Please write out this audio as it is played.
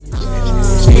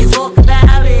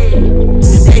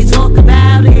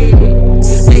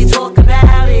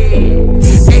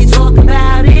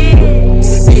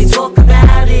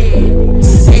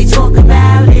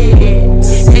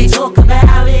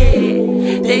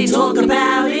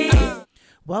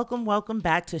Welcome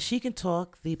back to She Can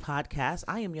Talk, the podcast.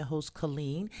 I am your host,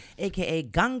 Colleen, aka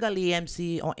Gangali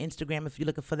MC on Instagram. If you're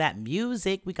looking for that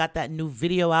music, we got that new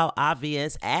video out,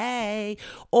 obvious. Hey,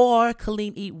 or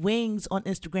Colleen Eat Wings on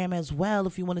Instagram as well.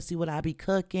 If you want to see what I be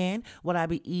cooking, what I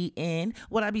be eating,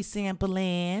 what I be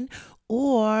sampling.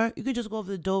 Or you can just go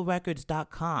over to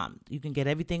doughrecords.com. You can get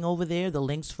everything over there, the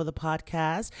links for the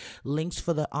podcast, links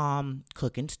for the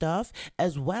cooking stuff,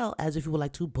 as well as if you would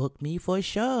like to book me for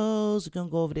shows, you can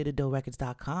go over there to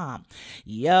doughrecords.com.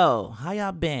 Yo, how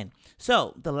y'all been?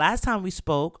 So the last time we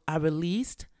spoke, I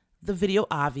released the video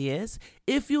Obvious.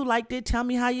 If you liked it, tell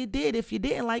me how you did. If you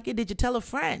didn't like it, did you tell a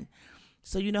friend?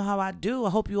 So you know how I do. I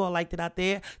hope you all liked it out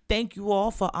there. Thank you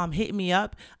all for hitting me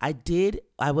up.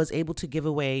 I was able to give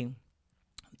away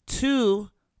 2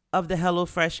 of the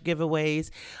HelloFresh giveaways.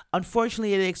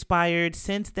 Unfortunately, it expired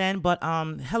since then, but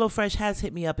HelloFresh has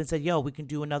hit me up and said, yo, we can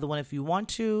do another one if you want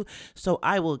to. So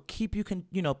I will keep you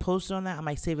posted on that. I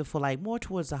might save it for more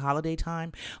towards the holiday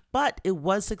time, but it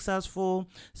was successful.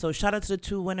 So shout out to the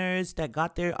 2 winners that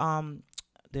got their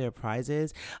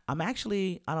prizes. I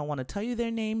don't want to tell you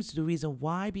their names. The reason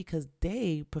why, because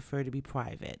they prefer to be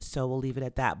private. So we'll leave it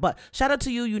at that. But shout out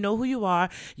to you. You know who you are.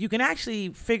 You can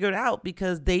actually figure it out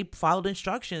because they followed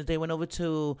instructions. They went over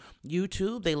to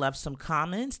YouTube. They left some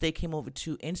comments. They came over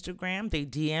to Instagram. They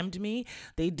DM'd me.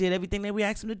 They did everything that we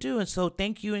asked them to do. And so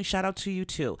thank you and shout out to you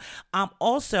too.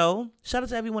 Also, shout out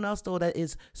to everyone else though that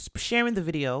is sharing the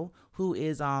video, who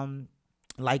is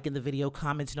liking the video,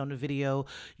 commenting on the video,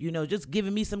 just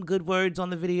giving me some good words on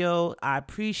the video. I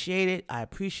appreciate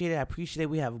it.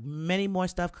 We have many more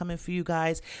stuff coming for you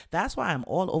guys. That's why I'm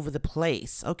all over the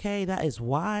place. Okay. That is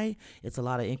why it's a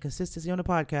lot of inconsistency on the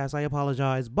podcast. I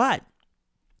apologize, but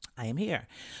I am here.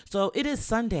 So it is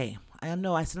Sunday. I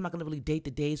know I said I'm not going to really date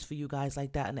the days for you guys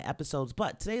like that in the episodes,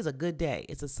 but today is a good day.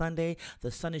 It's a Sunday.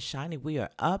 The sun is shining. We are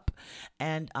up.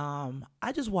 And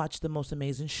I just watched the most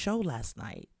amazing show last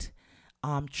night.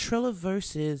 Triller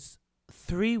versus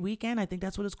 3 weekend, I think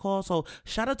that's what it's called. So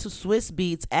shout out to Swiss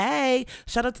Beats,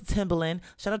 shout out to Timbaland,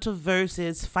 shout out to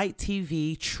Versus, Fight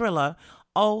TV, Triller,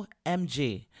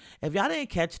 OMG. If y'all didn't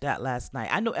catch that last night,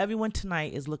 I know everyone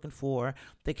tonight is looking for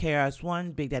the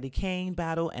KRS-One Big Daddy Kane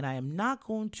battle, and I am not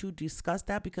going to discuss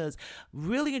that because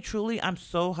really and truly, I'm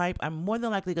so hyped. I'm more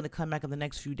than likely going to come back in the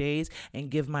next few days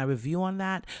and give my review on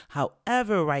that.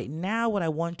 However, right now, what I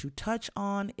want to touch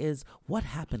on is what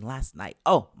happened last night.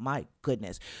 Oh my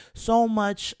goodness. So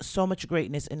much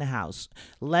greatness in the house.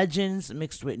 Legends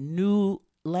mixed with new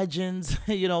legends,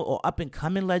 or up and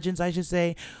coming legends, I should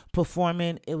say,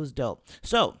 performing. It was dope.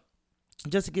 So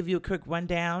just to give you a quick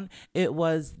rundown, it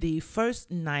was the first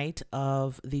night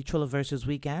of the Triller Versus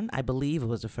weekend. I believe it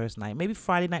was the first night. Maybe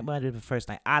Friday night might have been the first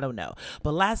night. I don't know.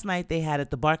 But last night they had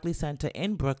at the Barclays Center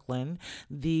in Brooklyn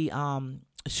the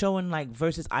showing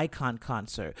Versus Icon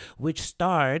concert, which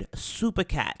starred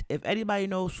Supercat. If anybody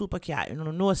knows Supercat,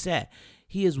 know said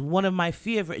he is one of my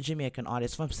favorite Jamaican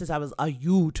artists since I was a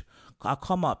youth. I'll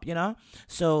come up,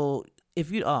 So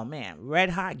if you, Red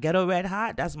Hot, Ghetto Red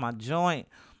Hot, that's my joint.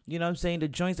 You know what I'm saying? The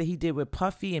joints that he did with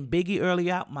Puffy and Biggie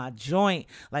early out, my joint.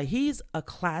 He's a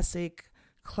classic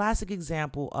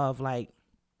example of my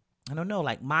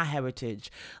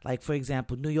heritage. For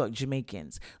example, New York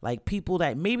Jamaicans, people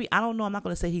that maybe, I don't know, I'm not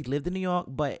going to say he lived in New York,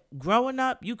 but growing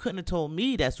up, you couldn't have told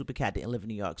me that Supercat didn't live in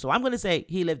New York. So I'm going to say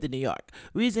he lived in New York.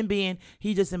 Reason being,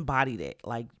 he just embodied it,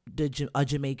 a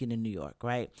Jamaican in New York,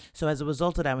 right? So as a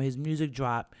result of that, when his music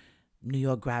dropped, New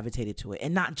York gravitated to it.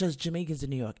 And not just Jamaicans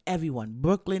in New York, everyone,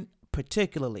 Brooklyn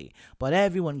particularly, but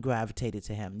everyone gravitated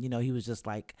to him. He was just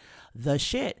the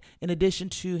shit. In addition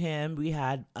to him, we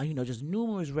had just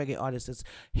numerous reggae artists that's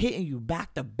hitting you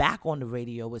back to back on the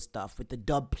radio with stuff, with the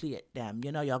dub play them.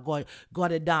 Y'all go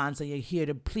to dance and you hear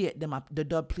the play them, the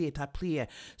dub play type play.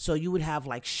 So you would have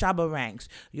Shabba Ranks,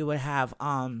 you would have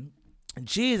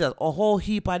Jesus, a whole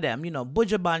heap of them,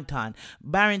 Buju Banton,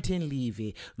 Barrington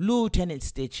Levy, Lieutenant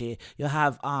Stitchie, you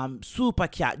have Super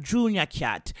Cat, Junior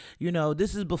Cat,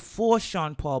 this is before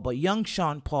Sean Paul, but young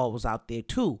Sean Paul was out there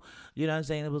too. You know what I'm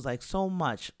saying? It was so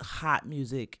much hot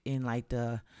music in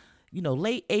the,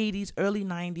 late 80s, early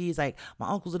 90s. My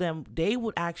uncles of them, they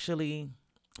would actually,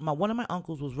 one of my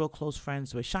uncles was real close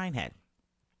friends with Shinehead.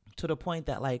 To the point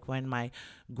that when my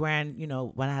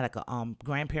when I had a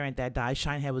grandparent that died,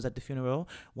 Shinehead was at the funeral.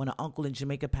 When an uncle in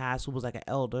Jamaica passed who was an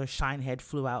elder, Shinehead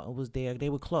flew out and was there. They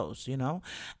were close,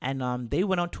 and they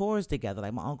went on tours together.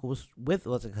 My uncle was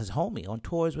his homie on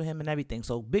tours with him and everything.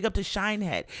 So big up to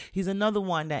Shinehead. He's another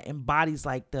one that embodies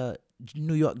the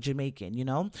New York Jamaican, you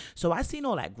know? So I seen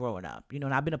all that growing up, you know,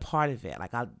 and I've been a part of it.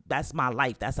 Like that's my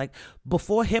life. That's like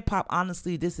before hip hop,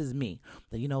 honestly, this is me.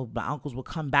 You know, my uncles would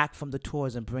come back from the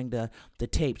tours and bring the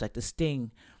tapes, like the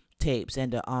Sting tapes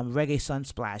and the Reggae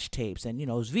Sunsplash tapes, and you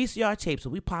know, it was VCR tapes.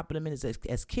 So we popping them in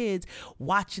as kids,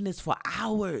 watching this for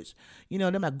hours. You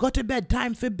know, them like, go to bed,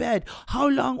 time for bed. How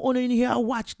long on in here I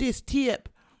watch this tape?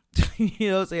 You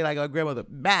know, say like our grandmother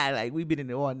mad, like we've been in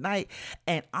there all night.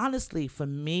 And honestly, for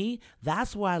me,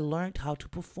 that's where I learned how to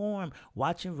perform,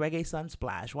 watching Reggae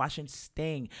Sunsplash, watching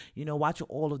Sting, you know, watching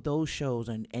all of those shows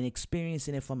and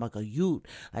experiencing it from like a youth.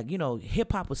 Like, you know,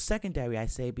 hip hop was secondary, I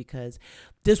say, because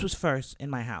this was first in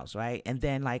my house, right? And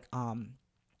then like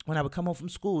when I would come home from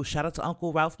school, shout out to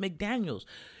Uncle Ralph McDaniels.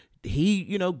 He,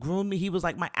 you know, groomed me. He was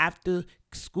like my after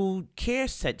school care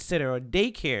sitter or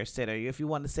daycare sitter, if you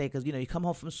want to say, because, you know, you come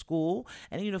home from school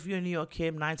and, you know, if you're a New York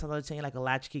kid, 9 times out of 10, you're like a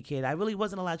latchkey kid. I really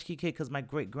wasn't a latchkey kid because my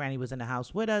great granny was in the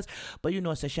house with us, but, you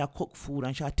know, so she'll cook food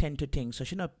and she'll tend to things. So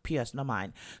she not PS, no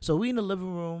mind. So we in the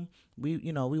living room, we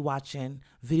watching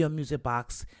Video Music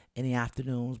Box in the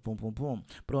afternoons, boom, boom, boom.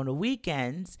 But on the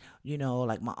weekends, you know,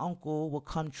 like my uncle will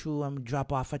come through and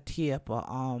drop off a tip or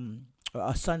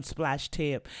a Sunsplash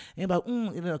tape, and like,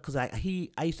 you know, because I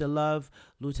used to love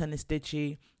Lieutenant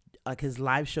Stitchie, like his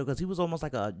live show, because he was almost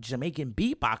like a Jamaican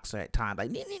beatboxer at times, like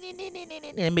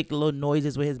and make little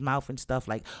noises with his mouth and stuff,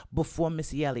 like before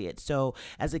Missy Elliott. So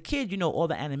as a kid, you know, all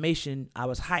the animation, I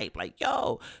was hyped, like,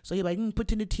 yo. So he like,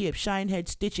 put in the tip, Shinehead,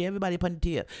 Stitchie, everybody put in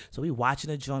the tip. So we watching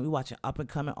the joint, we watching up and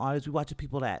coming artists, we watching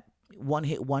people that one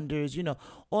hit wonders, you know,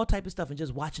 all type of stuff, and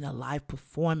just watching a live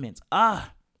performance.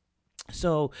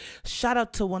 So shout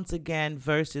out to, once again,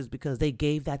 Versus, because they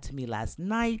gave that to me last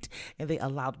night and they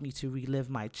allowed me to relive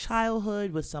my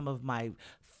childhood with some of my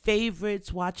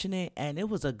favorites watching it, and it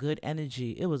was a good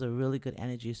energy. It was a really good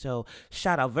energy. So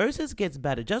shout out. Versus gets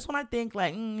better. Just when I think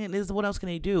like, what else can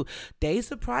they do? They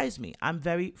surprised me. I'm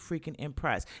very freaking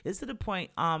impressed. It's to the point,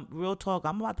 real talk,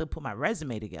 I'm about to put my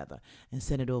resume together and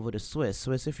send it over to Swiss.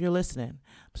 Swiss, if you're listening,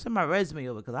 send my resume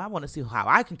over because I want to see how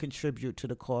I can contribute to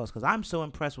the cause, because I'm so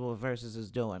impressed with what Versus is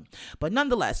doing. But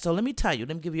nonetheless, so let me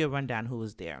give you a rundown who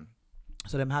was there.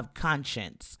 So them have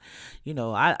Conscience. You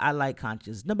know, I like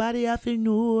Conscience. Nobody have to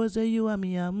know that you are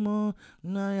me. No,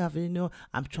 have to know.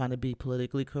 I'm trying to be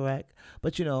politically correct.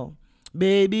 But, you know,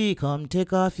 baby, come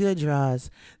take off your drawers.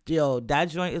 Yo, that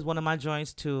joint is one of my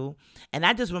joints too. And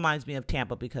that just reminds me of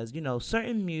Tampa because, you know,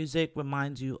 certain music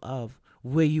reminds you of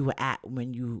where you were at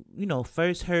when you know,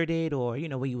 first heard it, or, you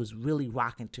know, where you was really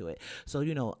rocking to it. So,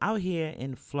 you know, out here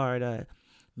in Florida,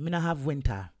 we don't have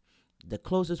winter. The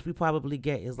closest we probably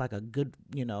get is like a good,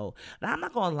 you know, and I'm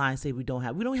not going to lie and say we don't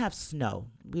have snow.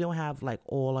 We don't have like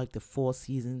all like the 4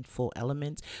 seasons, full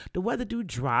elements. The weather do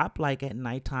drop like at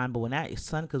nighttime, but when that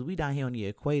sun, because we down here on the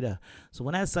equator, so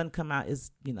when that sun come out,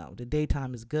 is, you know, the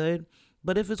daytime is good.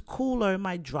 But if it's cooler, it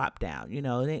might drop down. You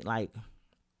know, it ain't like,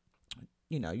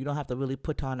 you know, you don't have to really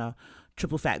put on a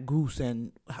triple fat goose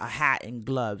and a hat and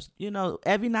gloves, you know,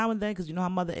 every now and then, because you know how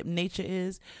Mother Nature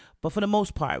is. But for the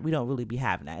most part, we don't really be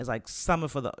having that. It's like summer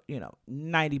for the, you know,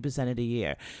 90% of the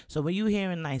year. So when you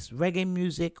hearing nice reggae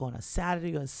music on a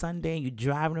Saturday or a Sunday, and you're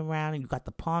driving around and you got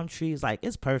the palm trees, like,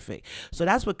 it's perfect. So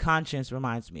that's what Conscience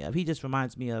reminds me of. He just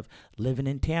reminds me of living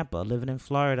in Tampa, living in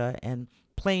Florida, and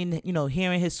playing, you know,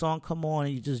 hearing his song come on,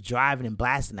 and you're just driving and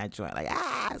blasting that joint. Like,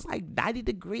 it's like 90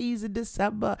 degrees in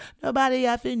December. Nobody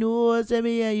have to know, send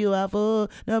me a UFO.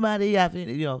 Nobody have to,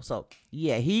 you know. So,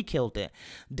 yeah, he killed it.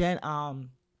 Then,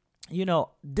 you know,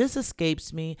 this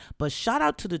escapes me, but shout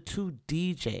out to the 2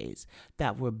 DJs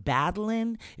that were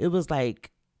battling. It was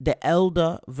like the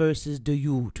elder versus the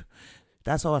youth.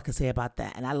 That's all I can say about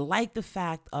that. And I like the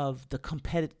fact of the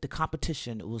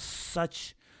competition. It was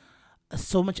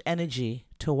so much energy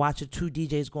to watch the 2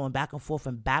 DJs going back and forth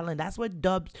and battling. That's what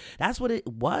it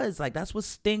was. Like, that's what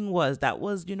Sting was. That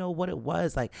was, you know, what it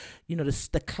was. Like, you know,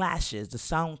 the clashes, the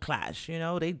sound clash, you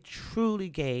know, they truly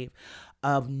gave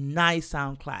a nice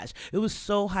sound clash. It was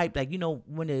so hyped. Like, you know,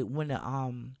 when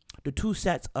the 2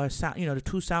 sets are sound, you know, the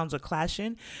 2 sounds are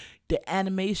clashing, the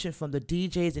animation from the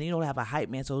DJs, and you know, they have a hype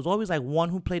man. So it was always like one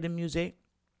who played the music.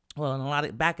 Well, in a lot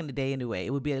of back in the day anyway, it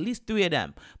would be at least 3 of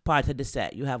them part of the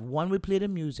set. You have one would play the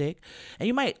music,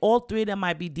 and all 3 of them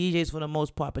might be DJs for the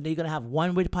most part, but then you're gonna have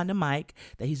one with upon the mic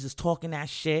that he's just talking that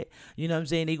shit. You know what I'm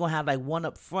saying? They're gonna have like one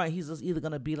up front. He's just either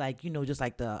gonna be like, you know, just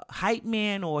like the hype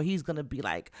man, or he's gonna be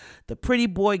like the pretty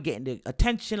boy getting the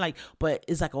attention. Like, but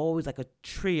it's like always like a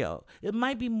trio. It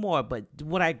might be more, but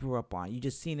what I grew up on, you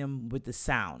just seen him with the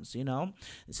sounds, you know.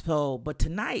 So, but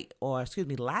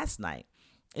last night,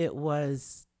 it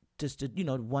was just the,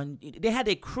 one, they had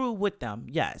their crew with them,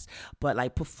 yes, but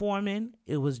like performing,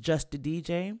 it was just the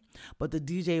DJ, but the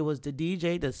DJ was the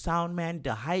DJ, the sound man,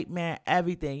 the hype man,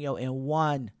 everything, in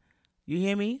one. You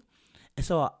hear me? And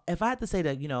so if I had to say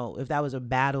that, if that was a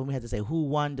battle, we had to say who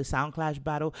won the Sound Clash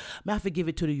battle, I have to give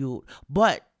it to the youth.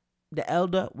 But the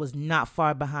elder was not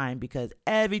far behind because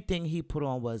everything he put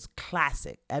on was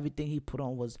classic. Everything he put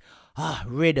on was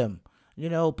rhythm.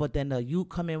 But then the youth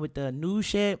come in with the new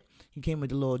shit. He came with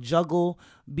the little juggle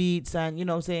beats and, you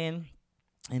know what I'm saying?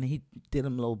 And he did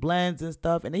them little blends and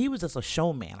stuff. And then he was just a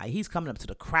showman. Like, he's coming up to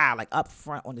the crowd, like, up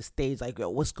front on the stage, like, yo,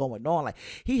 what's going on? Like,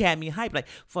 he had me hyped. Like,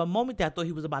 for a moment there, I thought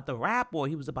he was about to rap or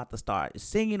he was about to start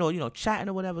singing or, chatting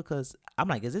or whatever. Because I'm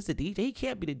like, is this a DJ? He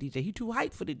can't be the DJ. He too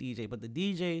hyped for the DJ. But the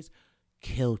DJs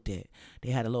killed it.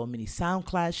 They had a little mini sound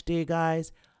clash there,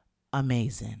 guys.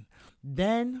 Amazing.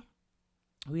 Then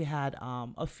we had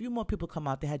a few more people come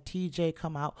out. They had TJ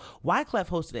come out. Wyclef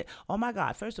hosted it. Oh, my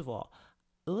God. First of all,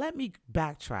 let me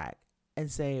backtrack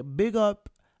and say big up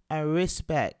and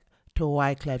respect to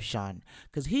Wyclef Jean,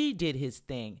 because he did his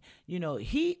thing.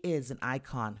 He is an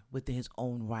icon within his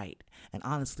own right. And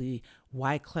honestly,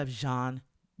 Wyclef Jean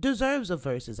deserves a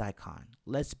Versus icon.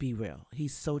 Let's be real.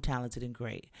 He's so talented and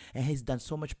great. And he's done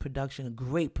so much production,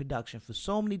 great production for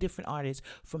so many different artists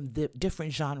from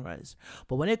different genres.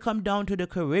 But when it comes down to the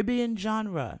Caribbean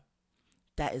genre,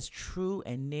 that is true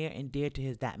and near and dear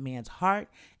to that man's heart,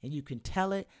 and you can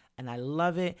tell it, and I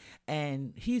love it.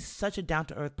 And he's such a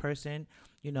down-to-earth person,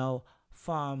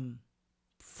 from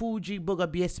Fuji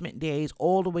Booger Basement days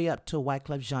all the way up to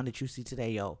Wyclef Jean that you see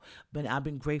today, yo. But I've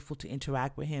been grateful to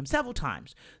interact with him several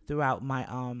times throughout my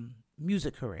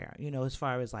music career, as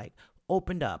far as like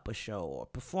opened up a show or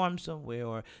performed somewhere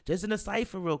or just in a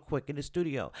cypher real quick in the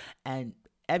studio. And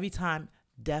every time,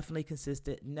 definitely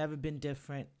consistent, never been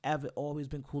different, ever, always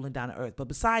been cool and down to earth. But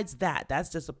besides that, that's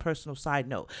just a personal side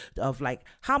note of like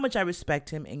how much I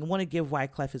respect him and want to give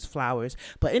Wyclef his flowers.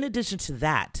 But in addition to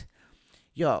that,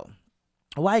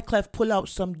 Wyclef pull out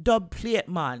some dub plate,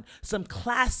 man, some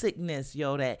classicness,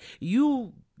 that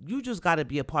you just got to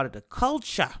be a part of the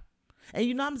culture.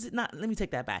 And let me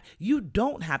take that back. You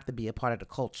don't have to be a part of the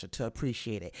culture to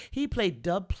appreciate it. He played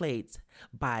dub plates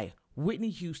by Whitney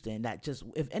Houston. That just,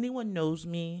 if anyone knows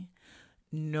me,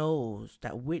 knows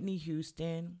that Whitney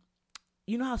Houston,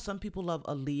 you know how some people love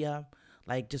Aaliyah,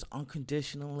 like just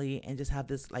unconditionally, and just have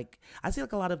this, like, I see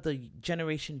like a lot of the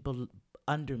generation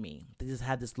under me, they just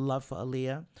had this love for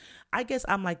Aaliyah. I guess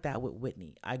I'm like that with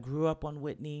Whitney. I grew up on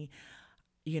Whitney.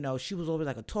 She was always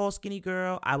like a tall, skinny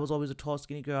girl. I was always a tall,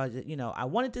 skinny girl. I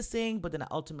wanted to sing, but then I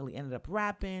ultimately ended up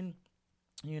rapping.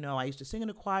 I used to sing in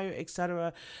the choir,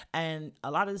 etc. And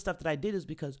a lot of the stuff that I did is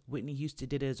because Whitney Houston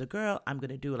did it as a girl. I'm going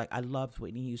to do it. Like, I loved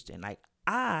Whitney Houston. Like,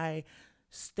 I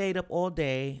stayed up all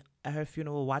day at her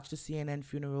funeral, watched the CNN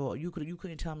funeral. You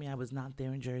couldn't tell me I was not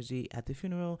there in Jersey at the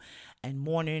funeral and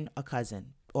mourning a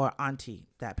cousin or auntie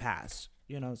that passed.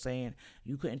 You know what I'm saying?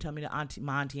 You couldn't tell me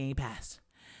my auntie ain't passed.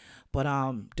 But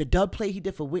the dub play he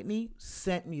did for Whitney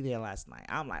sent me there last night.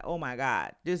 I'm like, oh my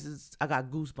God, I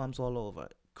got goosebumps all over.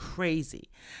 Crazy.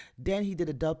 Then he did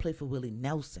a dub play for Willie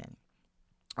Nelson.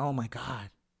 Oh my God.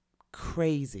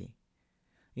 Crazy.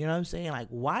 You know what I'm saying? Like,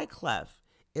 Wyclef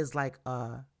is like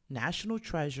a national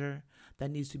treasure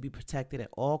that needs to be protected at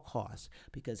all costs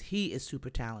because he is super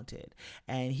talented.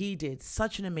 And he did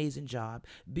such an amazing job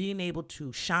being able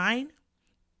to shine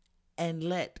and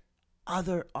let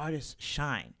other artists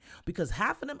shine, because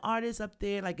half of them artists up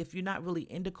there, like, if you're not really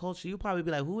into culture, you'll probably be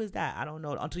like, who is that? I don't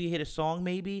know, until you hear the song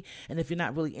maybe. And if you're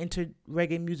not really into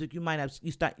reggae music, you might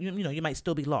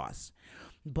still be lost.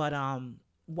 But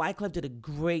Wyclef did a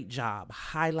great job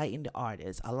highlighting the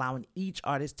artists, allowing each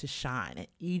artist to shine and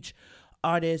each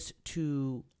artist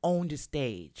to own the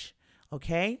stage.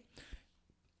 Okay,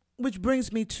 which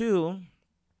brings me to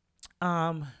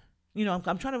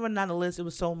I'm trying to run down the list. It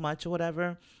was so much or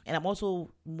whatever. And I'm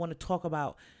also want to talk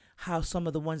about how some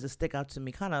of the ones that stick out to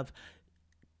me kind of,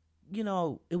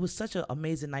 it was such an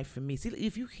amazing night for me. See,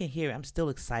 if you can hear it, I'm still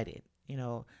excited,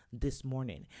 this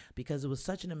morning, because it was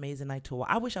such an amazing night to watch.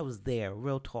 I wish I was there,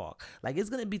 real talk. Like, it's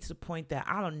going to be to the point that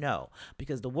I don't know,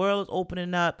 because the world is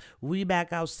opening up. We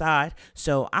back outside.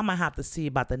 So I'm going to have to see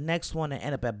about the next one and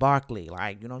end up at Barclay.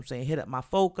 Like, you know what I'm saying? Hit up my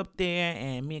folk up there,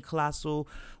 and me and Colossal,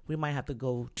 we might have to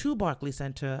go to Barclay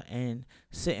Center and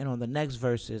sit in on the next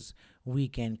Versus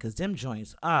weekend, because them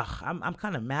joints, I'm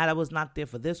kind of mad I was not there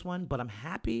for this one, but I'm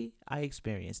happy I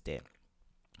experienced it.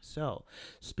 So,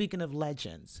 speaking of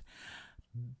legends,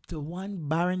 the one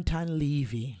Barrington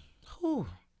Levy,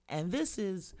 and this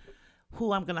is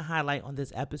who I'm going to highlight on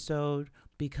this episode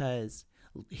because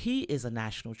he is a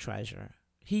national treasure.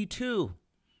 He too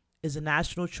is a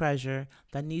national treasure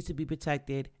that needs to be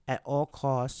protected at all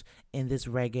costs in this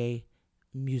reggae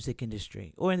music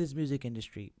industry or in this music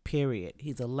industry, period.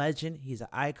 He's a legend. He's an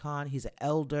icon. He's an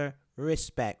elder.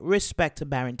 Respect to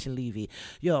Barrington Levy.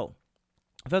 Yo,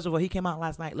 first of all, he came out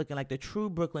last night looking like the true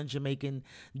Brooklyn Jamaican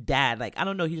dad. Like, I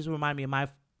don't know, he just reminded me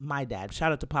of my dad.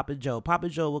 Shout out to Papa Joe. Papa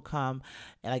Joe will come,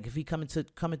 and like if he coming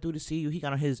through to see you, he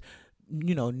got on his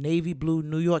navy blue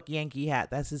New York Yankee hat.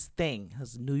 That's his thing.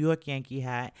 His New York Yankee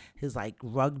hat, his like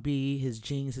rugby, his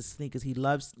jeans, his sneakers. He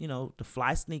loves, the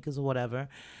fly sneakers or whatever.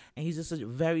 And he's just a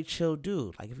very chill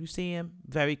dude. Like if you see him,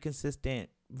 very consistent,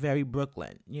 very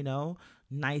Brooklyn,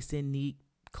 nice and neat,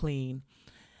 clean.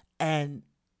 And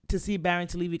to see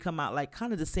Barrington Levy come out like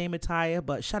kind of the same attire,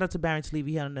 but shout out to Barrington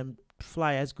Levy, he had on them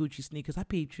fly ass Gucci sneakers. I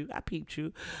peeped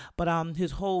you. But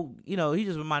his whole, he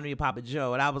just reminded me of Papa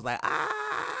Joe, and I was like,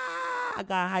 I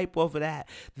got hype off of that.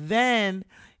 Then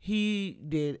he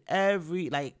did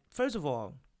first of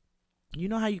all, you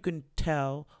know how you can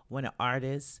tell when an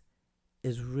artist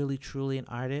is really truly an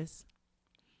artist?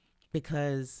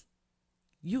 Because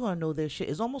you're going to know their shit.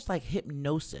 It's almost like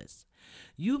hypnosis.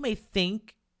 You may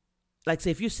think, like,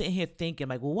 say, if you're sitting here thinking,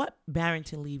 like, well, what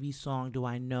Barrington Levy song do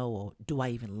I know or do I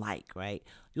even like, right?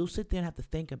 You'll sit there and have to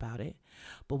think about it.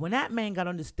 But when that man got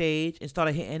on the stage and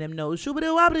started hitting them notes,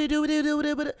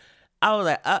 I was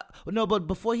like, no, but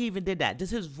before he even did that,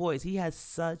 just his voice, he has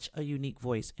such a unique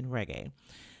voice in reggae.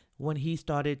 When he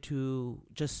started to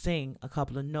just sing a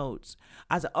couple of notes,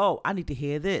 I said, oh, I need to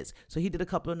hear this. So he did a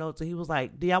couple of notes, and he was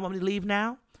like, do y'all want me to leave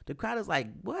now? The crowd is like,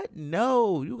 what?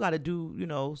 No, you got to do,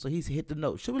 so he's hit the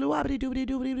note. And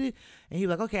he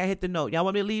was like, okay, I hit the note. Y'all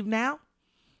want me to leave now?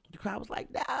 The crowd was like,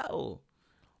 no.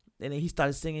 And then he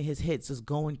started singing his hits, just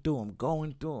going through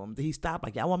them. Then he stopped,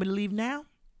 like, y'all want me to leave now?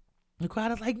 The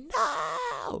crowd is like,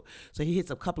 no. So he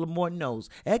hits a couple of more notes.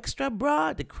 Extra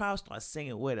broad. The crowd starts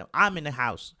singing with him. I'm in the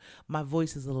house. My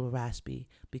voice is a little raspy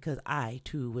because I,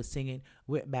 too, was singing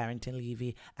with Barrington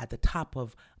Levy at the top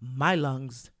of my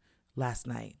lungs last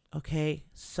night. Okay?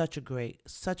 Such a great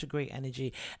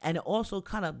energy. And it also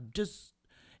kind of just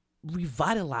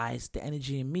revitalized the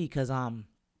energy in me because, I'm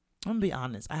going to be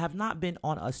honest, I have not been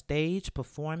on a stage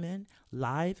performing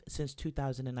live since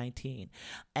 2019.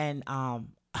 And,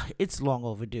 it's long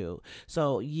overdue.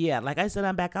 So yeah, like I said,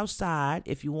 I'm back outside.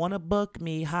 If you want to book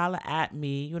me, holla at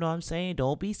me. You know what I'm saying?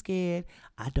 Don't be scared.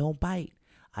 I don't bite.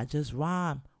 I just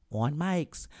rhyme on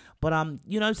mics. But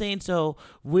you know what I'm saying? So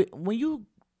when you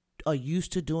are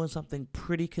used to doing something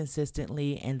pretty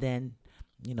consistently and then,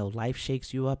 life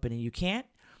shakes you up and then you can't.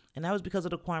 And that was because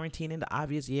of the quarantine and the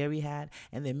obvious year we had.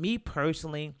 And then me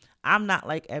personally, I'm not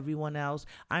like everyone else.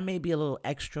 I may be a little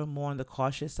extra more on the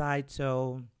cautious side.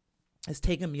 So it's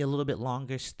taken me a little bit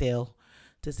longer still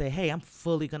to say, hey, I'm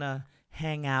fully going to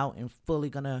hang out and fully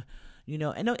going to,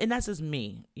 and that's just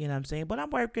me, you know what I'm saying? But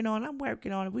I'm working on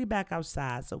it. We back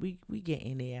outside, so we get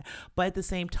in there. But at the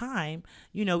same time,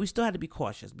 we still had to be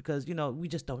cautious because, we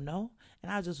just don't know.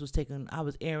 And I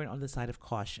was erring on the side of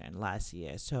caution last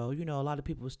year. So, a lot of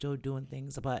people were still doing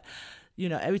things. But,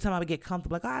 every time I would get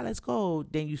comfortable, like, all right, let's go.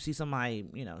 Then you see somebody,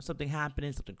 something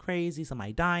happening, something crazy,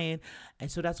 somebody dying.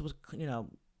 And so that's what,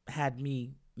 had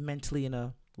me mentally in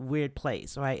a weird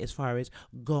place, right, as far as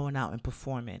going out and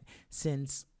performing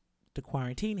since the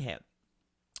quarantine hit.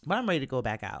 But I'm ready to go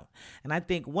back out. And I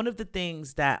think one of the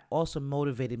things that also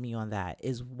motivated me on that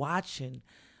is watching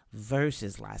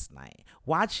Versus last night,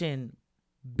 watching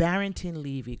Barrington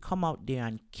Levy come out there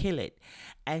and kill it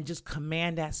and just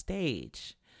command that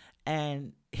stage.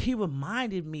 And he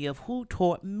reminded me of who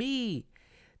taught me.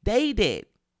 They did.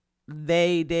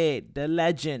 The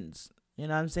legends. You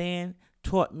know what I'm saying?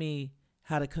 Taught me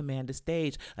how to command the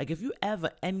stage. Like if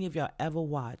any of y'all ever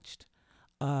watched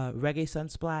Reggae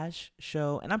Sunsplash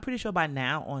show, and I'm pretty sure by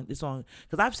now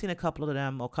because I've seen a couple of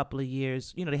them or a couple of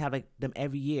years, they have like them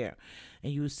every year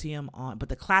and you see them on, but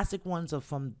the classic ones are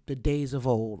from the days of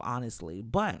old, honestly.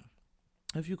 But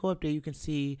if you go up there, you can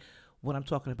see what I'm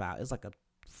talking about. It's like a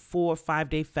 4 or 5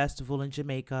 day festival in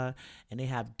Jamaica, and they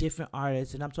have different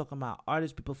artists, and I'm talking about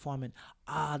artists be performing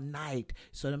all night.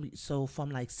 So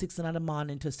from like 6 in the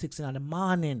morning to 6 in the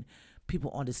morning,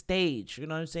 people on the stage. You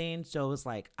know what I'm saying? So it's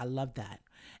like I love that,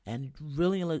 and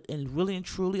really and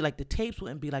truly, like the tapes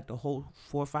wouldn't be like the whole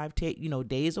 4 or 5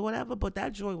 days or whatever, but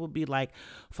that joy would be like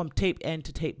from tape end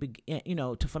to tape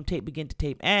from tape begin to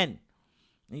tape end,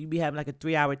 and you'd be having like a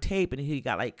 3-hour tape, and he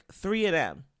got like 3 of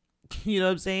them. You know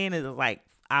what I'm saying? It's like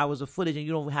hours of footage, and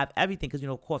you don't have everything because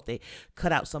of course they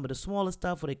cut out some of the smaller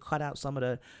stuff, or they cut out some of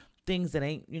the things that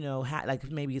ain't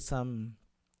like maybe some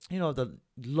the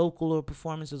local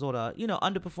performances or the,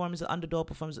 underperformances, underdog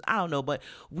performances. I don't know, but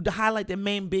to highlight the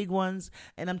main big ones.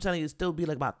 And I'm telling you, it'd still be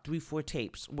like about 3-4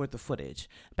 tapes worth of footage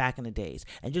back in the days.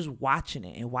 And just watching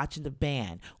it and watching the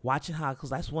band, watching how, because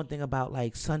that's one thing about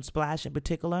like Sunsplash in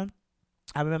particular.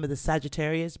 I remember the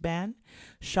Sagittarius band.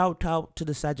 Shout out to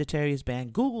the Sagittarius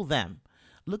band. Google them.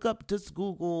 Look up, just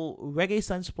Google Reggae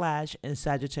Sunsplash and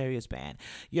Sagittarius band.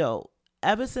 Yo,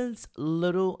 ever since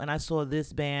little and I saw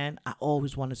this band, I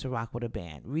always wanted to rock with a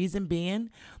band. Reason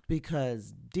being,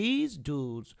 because these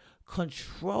dudes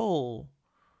control,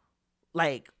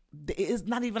 like, it's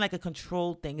not even like a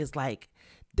control thing. It's like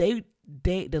the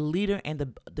leader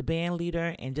and the band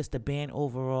leader and just the band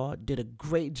overall did a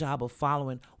great job of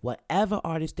following whatever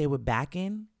artist they were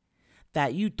backing,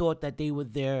 that you thought that they were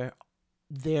their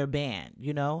band,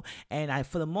 and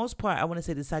for the most part, I want to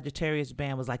say the Sagittarius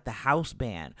band was like the house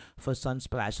band for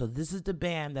Sunsplash. So this is the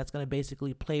band that's going to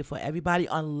basically play for everybody,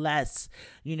 unless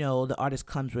the artist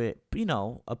comes with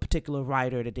a particular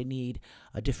writer that they need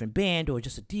a different band or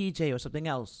just a DJ or something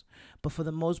else. But for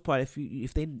the most part,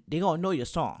 if they gonna know your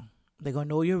song, they're gonna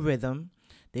know your rhythm,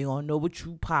 they're gonna know what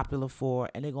you popular for,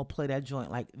 and they're gonna play that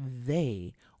joint like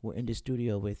they were in the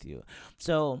studio with you.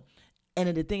 So. And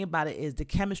then the thing about it is the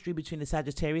chemistry between the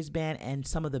Sagittarius band and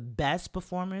some of the best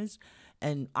performers,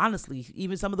 and honestly,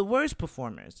 even some of the worst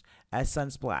performers at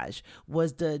Sunsplash,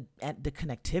 was the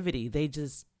connectivity. They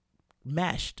just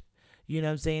meshed. You know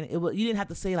what I'm saying? You didn't have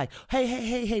to say like,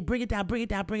 hey, bring it down, bring it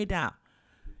down, bring it down.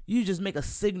 You just make a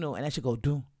signal and that should go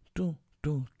doom, doom,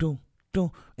 doom, doom.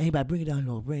 Doom. Anybody bring it down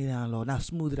low, bring it down low. Now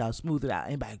smooth it out.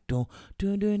 Anybody doom,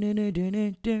 doom, doom, doom, doom,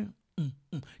 doom, doom.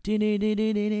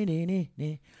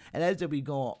 And that's just be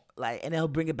going like, and they'll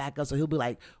bring it back up, so he'll be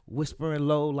like whispering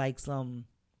low, like some,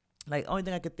 like only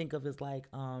thing I could think of is like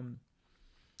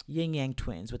Yin Yang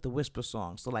Twins with the whisper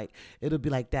song. So like it'll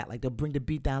be like that, like they'll bring the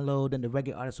beat down low, then the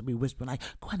reggae artist will be whispering like,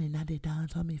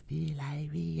 dance on me feel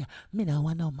like me no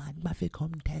want no man my fi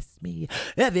come test me.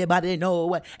 Everybody know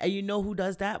what, and you know who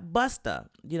does that? Busta.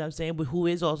 You know what I'm saying? But who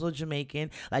is also Jamaican.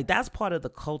 Like that's part of the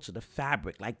culture, the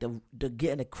fabric, like the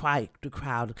getting the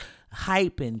crowd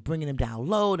hype and bringing them down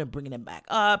low and bringing them back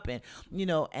up, and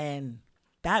and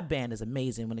that band is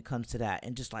amazing when it comes to that,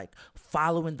 and just like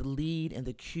following the lead and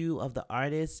the cue of the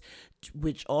artist,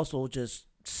 which also just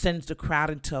sends the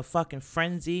crowd into a fucking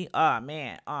frenzy. Oh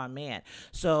man.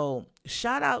 So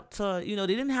shout out to, they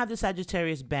didn't have the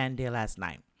Sagittarius band there last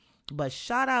night, but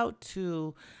shout out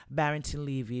to Barrington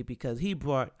Levy, because he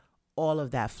brought all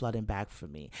of that flooding back for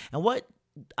me. And what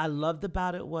I loved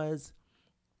about it was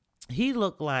he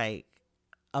looked like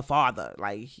a father.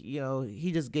 Like,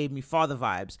 he just gave me father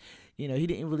vibes. He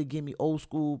didn't really give me old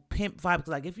school pimp vibes.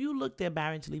 Like, if you looked at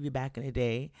Barrington Levy back in the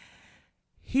day,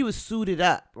 he was suited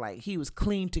up. Like, he was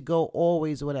clean to go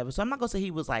always or whatever. So I'm not going to say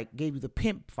he was like, gave you the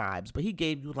pimp vibes, but he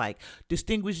gave you like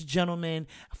distinguished gentleman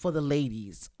for the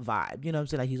ladies vibe. You know what I'm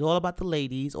saying? Like, he's all about the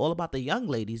ladies, all about the young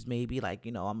ladies, maybe like,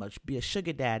 I'm going to be a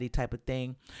sugar daddy type of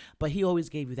thing. But he always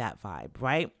gave you that vibe,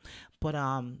 right? But,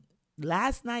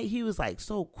 last night he was like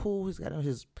so cool. He's got on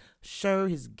his shirt,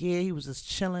 his gear. He was just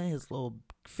chilling, his little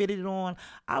fitted on.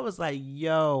 I was like,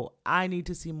 yo, I need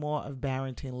to see more of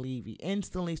Barrington Levy.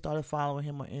 Instantly started following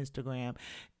him on Instagram.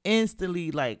 Instantly,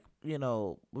 like,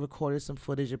 recorded some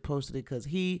footage and posted it, because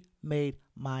he made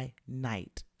my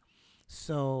night.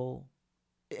 So,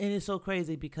 and it's so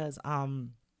crazy because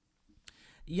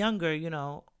younger,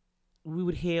 we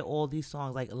would hear all these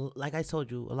songs. Like I told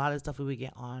you, a lot of stuff we would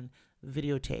get on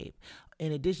videotape.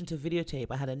 In addition to videotape,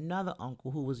 I had another uncle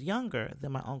who was younger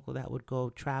than my uncle that would go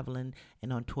traveling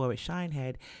and on tour with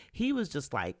Shinehead. He was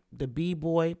just like the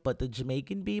B-boy, but the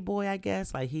Jamaican B-boy, I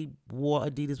guess. Like, he wore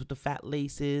Adidas with the fat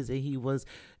laces, and he was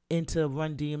into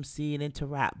Run DMC and into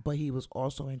rap, but he was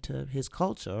also into his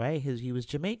culture, right? He was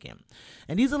Jamaican.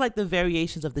 And these are like the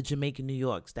variations of the Jamaican New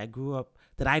Yorks that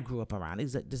I grew up around.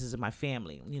 This is in my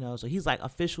family, so he's like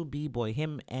official B-boy.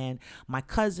 Him and my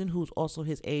cousin, who's also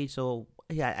his age, so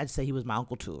yeah, I'd say he was my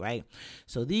uncle too, right?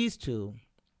 So these two,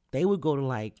 they would go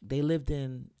to they lived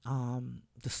in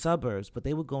the suburbs, but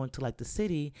they would go into like the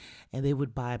city, and they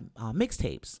would buy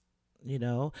mixtapes.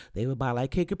 They would buy like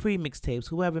Kid Capri mixtapes,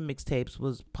 whoever mixtapes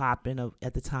was popping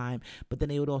at the time. But then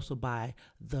they would also buy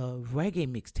the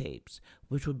reggae mixtapes,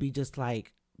 which would be just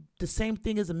like the same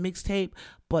thing as a mixtape,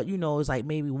 but it's like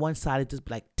maybe one side is just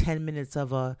like 10 minutes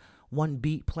of one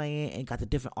beat playing, and got the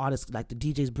different artists, like the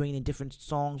DJs bringing in different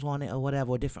songs on it or whatever,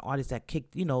 or different artists that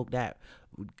kicked, that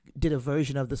did a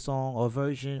version of the song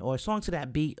or a song to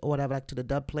that beat or whatever, like to the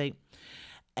dub plate.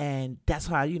 And that's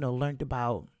how I, learned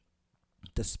about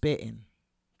the spitting,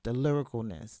 the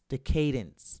lyricalness, the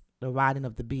cadence, the riding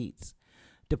of the beats,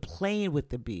 the playing with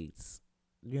the beats,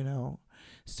 you know.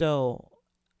 So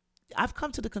I've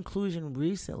come to the conclusion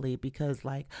recently because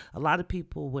like a lot of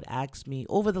people would ask me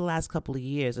over the last couple of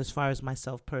years, as far as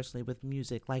myself personally with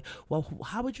music, like, well,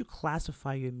 how would you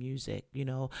classify your music? You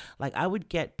know, like I would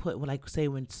get put when like say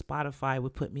when Spotify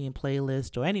would put me in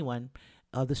playlist or anyone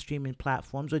of the streaming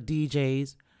platforms or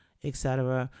DJs,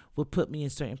 etc., would put me in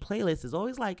certain playlists. It's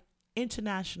always like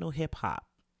international hip hop.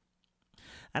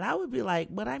 And I would be like,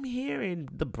 but I'm here in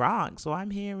the Bronx or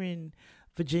I'm here in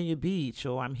Virginia Beach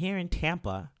or I'm here in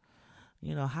Tampa.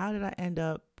 You know, how did I end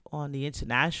up on the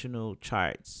international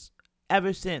charts?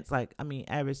 Ever since,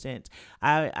 ever since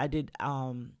I did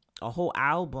a whole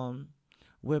album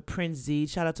with Prince Z.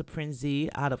 Shout out to Prince Z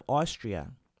out of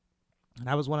Austria. And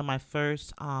that was one of my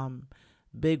first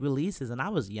big releases. And I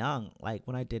was young, like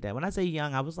when I did that. When I say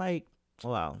young, I was like,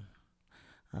 well,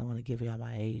 I don't want to give you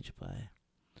my age, but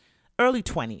early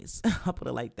 20s. I'll put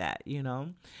it like that, you know?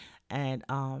 And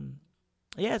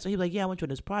yeah, so he was like, yeah, I went to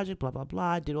this project, blah, blah,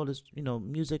 blah. I did all this, you know,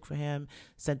 music for him,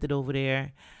 sent it over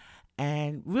there.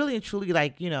 And really and truly,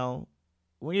 like, you know,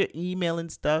 when you're emailing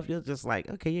stuff, you're just like,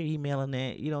 okay, you're emailing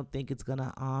it. You don't think it's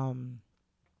gonna,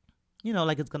 you know,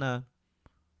 like it's gonna,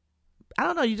 I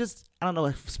don't know. I don't know,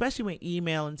 especially when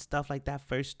email and stuff like that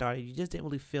first started, you just didn't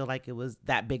really feel like it was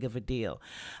that big of a deal.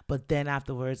 But then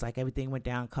afterwards, like everything went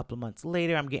down a couple of months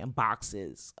later, I'm getting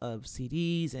boxes of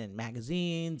CDs and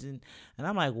magazines. And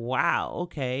I'm like, wow,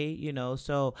 okay. You know,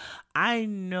 so I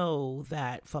know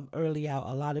that from early out,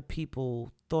 a lot of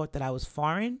people thought that I was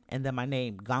foreign, and then my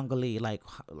name, Gangali, like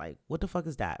what the fuck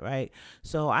is that, right?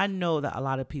 So I know that a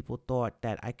lot of people thought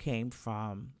that I came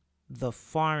from the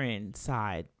foreign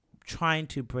side, trying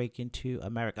to break into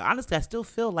America. Honestly, I still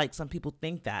feel like some people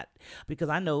think that because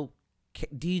I know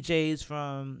DJs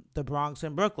from the Bronx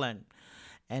and Brooklyn,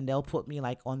 and they'll put me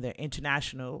like on their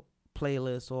international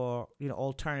playlist or, you know,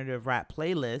 alternative rap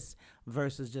playlist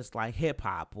versus just like hip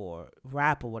hop or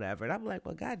rap or whatever. And I'm like,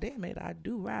 well, God damn it, I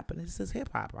do rap and this is hip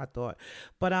hop, I thought.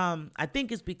 But I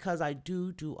think it's because I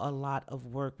do a lot of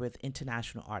work with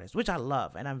international artists, which I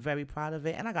love and I'm very proud of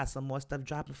it. And I got some more stuff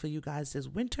dropping for you guys this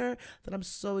winter that I'm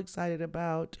so excited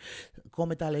about.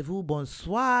 Comment allez-vous?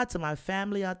 Bonsoir to my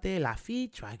family out there. La fille,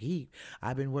 Tragui.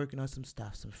 I've been working on some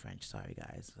stuff, some French. Sorry,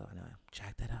 guys. So I know,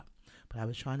 jack that up. But I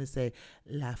was trying to say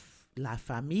la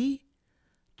famille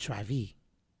Travi.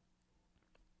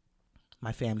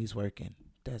 My family's working.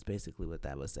 That's basically what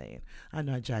that was saying. I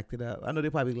know I jacked it up. I know they're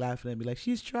probably laughing at me like,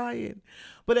 she's trying.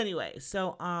 But anyway,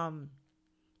 so,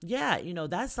 yeah, you know,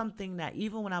 that's something that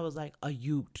even when I was like a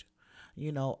youth,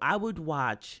 you know, I would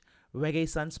watch Reggae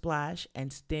Sunsplash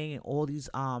and Sting and all these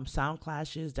sound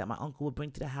clashes that my uncle would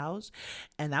bring to the house.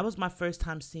 And that was my first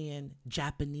time seeing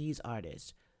Japanese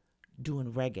artists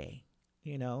doing reggae,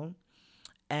 you know,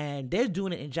 and they're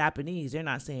doing it in Japanese. They're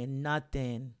not saying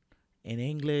nothing in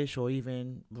English or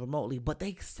even remotely, but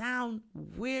they sound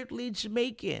weirdly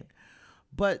Jamaican,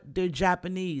 but they're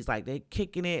Japanese. Like they're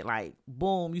kicking it like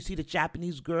boom. You see the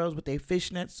Japanese girls with their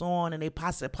fishnets on and they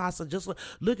pasa just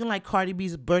looking like Cardi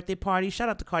B's birthday party. Shout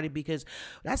out to Cardi B, because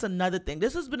that's another thing.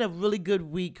 This has been a really good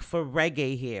week for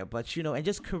reggae here, but you know, and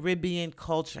just Caribbean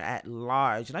culture at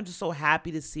large. And I'm just so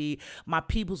happy to see my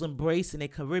people's embracing a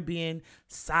Caribbean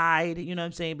side, you know what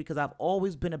I'm saying? Because I've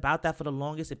always been about that for the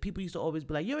longest. And people used to always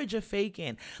be like, you're a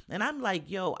Jamaican. And I'm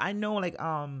like, yo, I know like,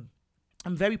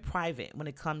 I'm very private when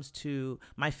it comes to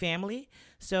my family.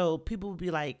 So people will be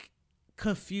like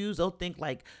confused. They'll think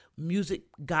like music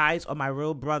guys are my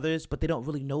real brothers, but they don't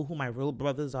really know who my real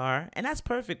brothers are. And that's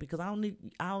perfect because I don't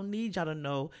need y'all to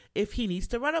know if he needs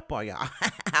to run up on y'all.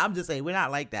 I'm just saying we're not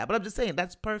like that. But I'm just saying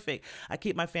that's perfect. I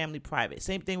keep my family private.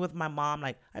 Same thing with my mom.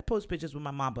 Like I post pictures with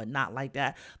my mom, but not like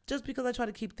that. Just because I try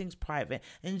to keep things private.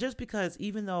 And just because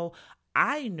even though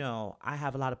I know I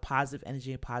have a lot of positive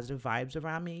energy and positive vibes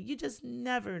around me, you just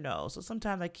never know. So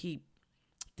sometimes I keep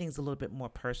things a little bit more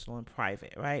personal and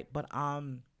private, right? But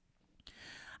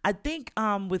I think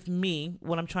with me,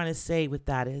 what I'm trying to say with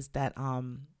that is that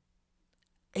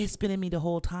it's been in me the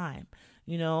whole time,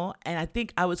 you know? And I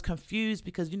think I was confused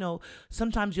because, you know,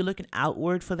 sometimes you're looking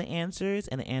outward for the answers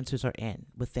and the answers are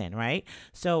within, right?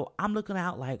 So I'm looking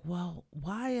out like, well,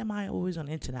 why am I always on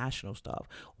international stuff?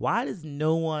 Why does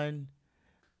no one,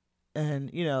 and,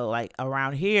 you know, like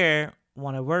around here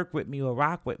want to work with me or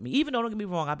rock with me? Even though, don't get me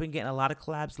wrong, I've been getting a lot of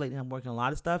collabs lately. I'm working a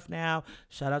lot of stuff now.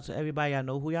 Shout out to everybody. I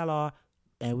know who y'all are.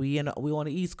 And we on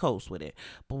the East Coast with it.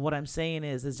 But what I'm saying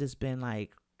is, it's just been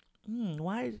like,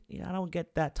 why, you know, I don't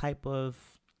get that type of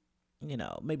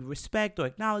maybe respect or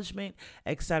acknowledgement,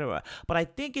 etc. But I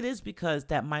think it is because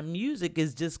that my music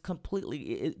is just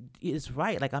completely, it's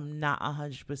right. Like I'm not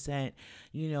 100%,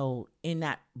 in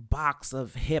that box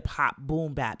of hip hop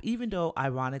boom bap, even though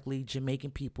ironically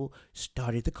Jamaican people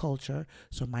started the culture.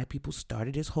 So my people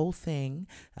started this whole thing.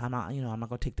 I'm not going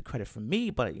to take the credit from me,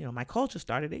 but my culture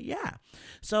started it. Yeah.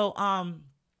 So,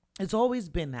 it's always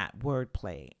been that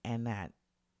wordplay and that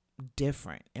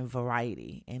different and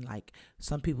variety, and like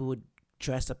some people would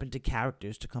dress up into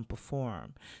characters to come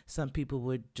perform. Some people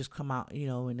would just come out,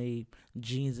 in a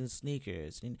jeans and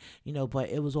sneakers, and but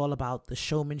it was all about the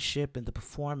showmanship and the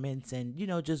performance, and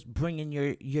just bringing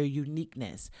your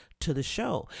uniqueness to the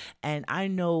show. And I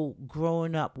know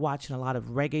growing up watching a lot of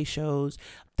reggae shows,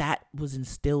 that was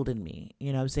instilled in me,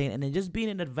 what I'm saying? And then just being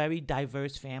in a very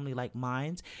diverse family like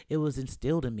mine's, it was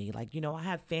instilled in me. Like,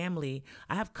 I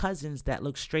have cousins that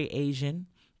look straight Asian,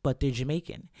 but they're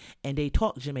Jamaican, and they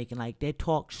talk Jamaican, like they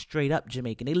talk straight up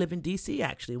Jamaican. They live in DC,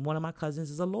 actually. One of my cousins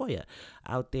is a lawyer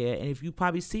out there, and if you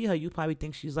probably see her, you probably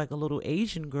think she's like a little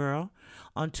Asian girl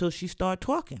until she start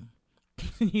talking.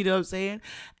 You know what I'm saying?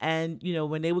 And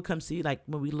when they would come see, like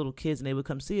when we little kids and they would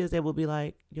come see us, they would be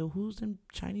like, yo, who's them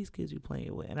Chinese kids you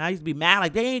playing with? And I used to be mad,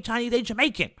 like, they ain't Chinese, they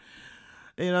Jamaican.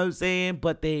 You know what I'm saying?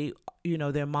 But they,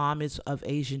 their mom is of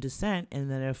Asian descent, and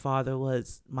then their father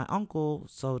was my uncle.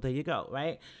 So there you go,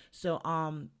 right? So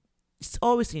it's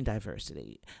always seen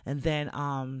diversity. And then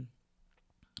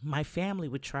my family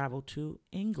would travel to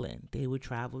England. They would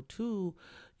travel to,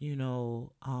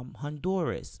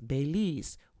 Honduras,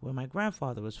 Belize, where my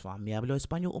grandfather was from. Me hablo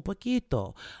español un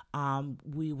poquito.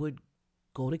 We would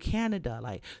go to Canada.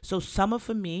 Like, so summer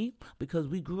for me, because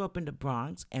we grew up in the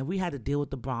Bronx and we had to deal with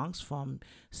the Bronx from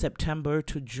September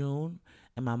to June.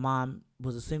 And my mom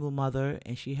was a single mother,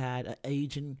 and she had an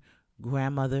Asian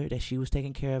grandmother that she was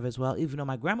taking care of as well, even though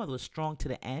my grandmother was strong to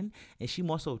the end, and she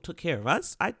more so took care of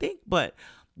us, I think. But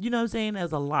you know what I'm saying?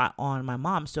 There's a lot on my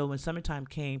mom. So when summertime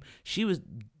came, she was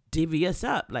divvy us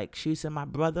up. Like, she sent my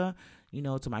brother,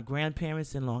 to my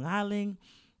grandparents in Long Island.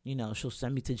 She'll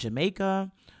send me to Jamaica.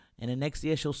 And the next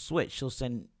year she'll switch. She'll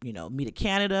send, me to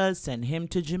Canada, send him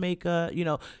to Jamaica,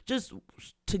 just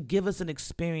to give us an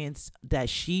experience that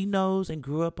she knows and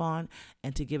grew up on,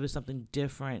 and to give us something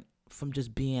different from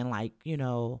just being like,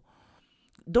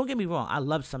 don't get me wrong. I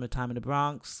loved summertime in the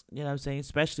Bronx, you know what I'm saying?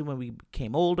 Especially when we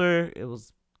became older, it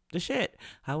was the shit.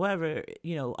 However,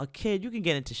 a kid, you can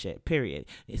get into shit, period.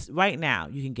 It's right now,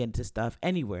 you can get into stuff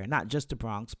anywhere, not just the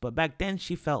Bronx. But back then,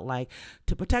 she felt like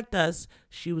to protect us,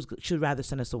 she'd rather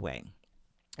send us away.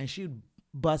 And she'd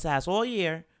bust ass all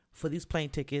year for these plane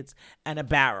tickets and a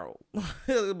barrel.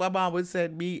 My mom would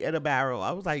send me and a barrel.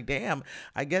 I was like, damn,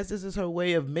 I guess this is her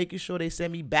way of making sure they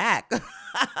send me back.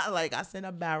 Like, I sent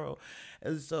a barrel.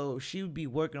 And so she would be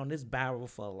working on this barrel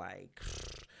for like,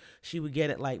 she would get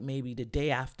it like maybe the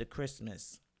day after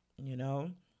Christmas,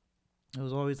 It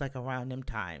was always like around them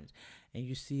times. And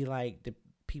you see like the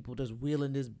people just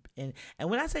wheeling this. And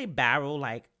when I say barrel,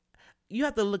 like, you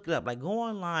have to look it up. Like, go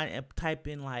online and type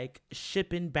in like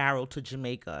shipping barrel to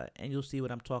Jamaica, and you'll see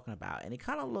what I'm talking about. And it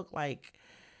kind of looked like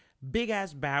big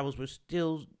ass barrels were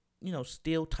still,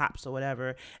 steel tops or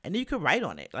whatever. And then you could write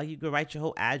on it. Like, you could write your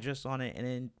whole address on it, and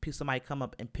then somebody come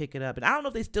up and pick it up. And I don't know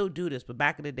if they still do this, but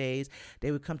back in the days,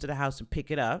 they would come to the house and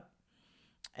pick it up.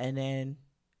 And then,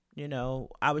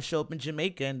 I would show up in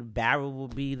Jamaica, and the barrel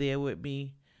would be there with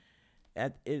me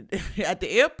at the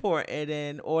airport, and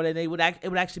then it would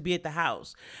actually be at the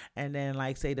house, and then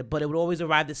but it would always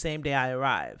arrive the same day I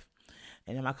arrive.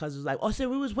 And then my cousin was like, oh, so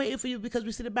we was waiting for you because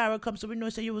we see the barrel come, so we know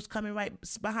so you was coming right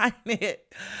behind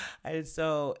it. And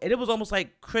it was almost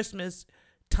like Christmas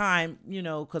time,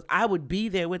 because I would be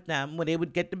there with them when they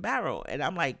would get the barrel, and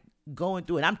I'm like going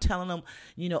through it. I'm telling them,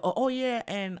 oh yeah,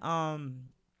 and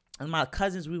my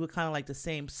cousins, we were kind of like the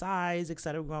same size,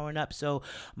 etc. growing up. So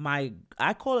I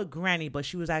call her granny, but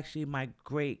she was actually my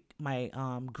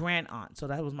grand aunt. So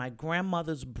that was my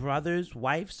grandmother's brother's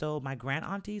wife. So my grand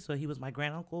auntie. So he was my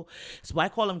grand uncle. So I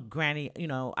call him Granny.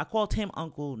 I called him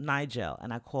Uncle Nigel,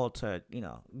 and I called her,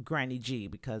 Granny G,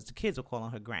 because the kids were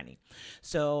calling her Granny.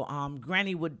 So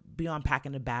Granny would be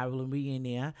unpacking the barrel, and we in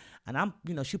there, and I'm,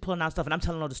 she pulling out stuff, and I'm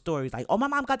telling her the stories like, oh, my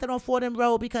mom got that on Fordham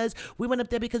Road because we went up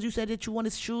there because you said that you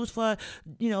wanted shoes for,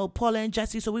 Paula and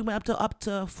Jesse. So we went up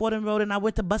to Fordham Road, and I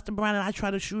went to Buster Brown, and I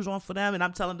tried the shoes on for them, and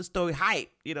I'm telling the story hype,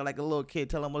 like a little kid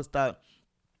telling what stuff.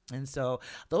 And so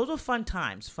those were fun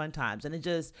times. And it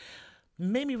just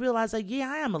made me realize, like, yeah,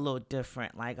 I am a little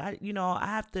different. Like, I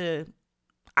have to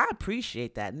I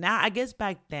appreciate that. Now, I guess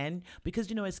back then,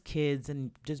 because as kids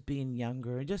and just being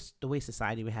younger, and just the way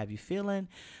society would have you feeling,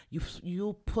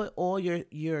 you'll put all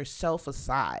your self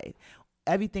aside.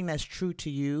 Everything that's true to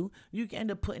you, you can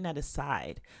end up putting that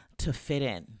aside to fit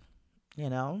in, you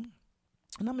know.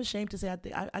 And I'm ashamed to say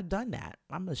I've done that.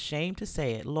 I'm ashamed to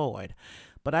say it, Lord.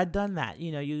 But I've done that.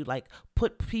 You like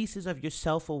put pieces of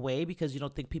yourself away because you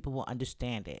don't think people will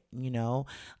understand it.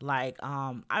 Like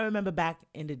I remember back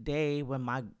in the day when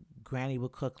my granny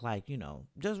would cook like,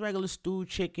 just regular stewed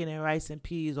chicken and rice and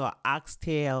peas or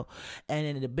oxtail. And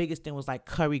then the biggest thing was like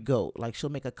curry goat. Like she'll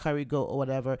make a curry goat or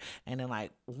whatever. And then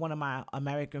like one of my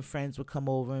American friends would come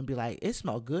over and be like, it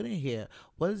smells good in here.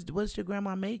 What's your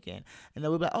grandma making? And then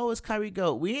we'd be like, oh, it's curry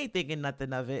goat. We ain't thinking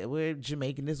nothing of it. We're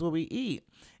Jamaican. This is what we eat.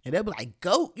 And they'll be like,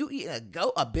 goat? You eat a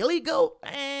goat? A billy goat?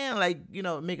 And like,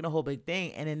 making a whole big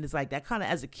thing. And then it's like that kind of,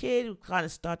 as a kid, you kind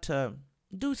of start to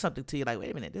do something to you. Like,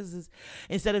 wait a minute, this is,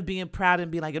 instead of being proud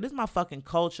and being like, yo, this is my fucking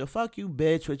culture. Fuck you,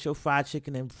 bitch, with your fried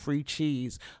chicken and free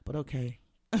cheese. But okay.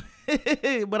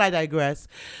 But I digress.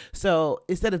 So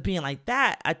instead of being like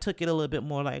that, I took it a little bit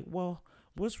more like, well,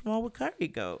 what's wrong with curry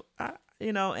goat? And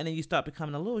then you start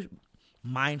becoming a little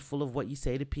mindful of what you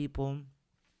say to people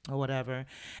or whatever.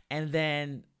 And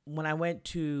then when I went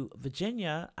to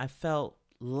Virginia, I felt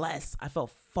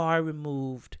far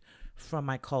removed from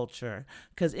my culture,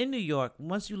 because in New York,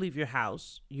 once you leave your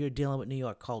house, you're dealing with New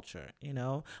York culture,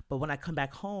 but when I come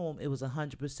back home, it was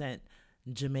 100%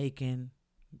 Jamaican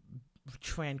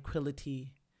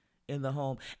tranquility in the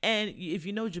home. And if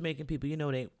you know Jamaican people,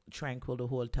 they tranquil the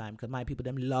whole time, because my people,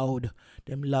 them loud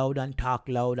and talk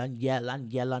loud and yell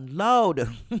and loud.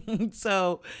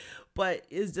 So, but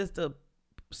it's just a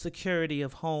security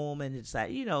of home, and it's like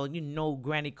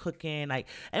granny cooking, like,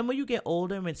 and when you get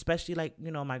older, and especially like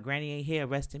my granny ain't here,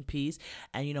 rest in peace,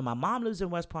 and my mom lives in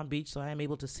West Palm Beach, so I am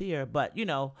able to see her, but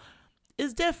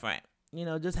it's different,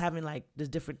 just having like there's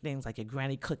different things, like your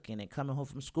granny cooking and coming home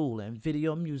from school and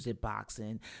video music box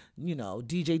and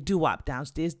DJ doo-wop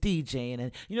downstairs DJing,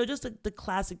 and just the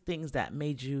classic things that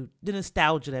made you, the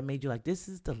nostalgia that made you like, this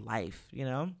is the life,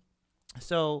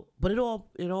 so, but it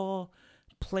all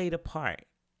played a part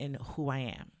in who I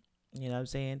am. You know what I'm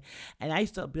saying? And I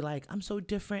used to be like, I'm so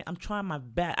different. I'm trying my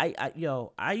best.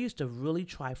 I used to really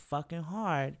try fucking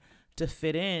hard to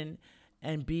fit in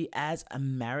and be as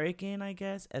American, I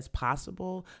guess, as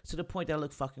possible, to the point that I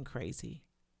look fucking crazy,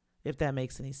 if that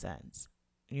makes any sense.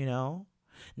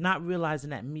 Not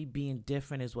realizing that me being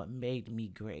different is what made me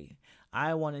great.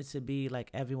 I wanted to be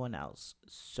like everyone else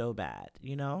so bad,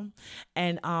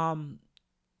 And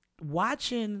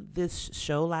watching this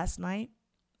show last night,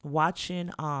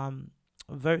 watching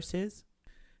Versus,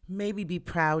 made me be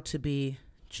proud to be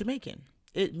Jamaican.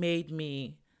 It made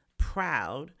me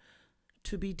proud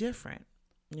to be different,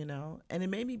 and it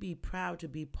made me be proud to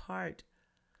be part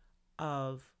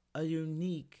of a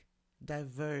unique,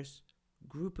 diverse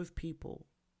group of people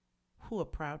who are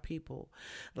proud people.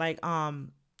 Like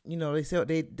they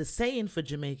say the saying for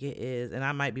Jamaica is, and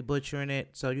I might be butchering it,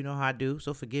 so you know how I do,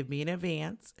 so forgive me in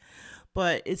advance,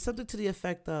 but it's something to the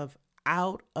effect of,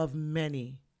 out of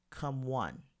many come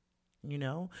one,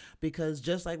 because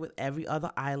just like with every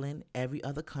other island, every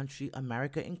other country,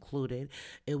 America included,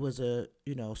 it was a,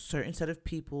 certain set of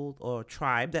people or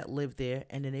tribe that lived there,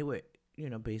 and then they were,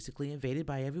 basically invaded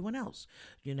by everyone else,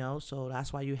 so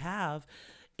that's why you have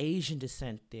Asian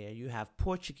descent there. You have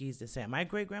Portuguese descent. My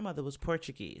great grandmother was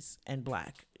Portuguese and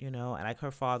black, and like her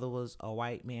father was a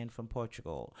white man from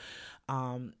Portugal,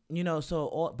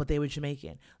 but they were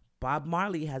Jamaican. Bob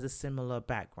Marley has a similar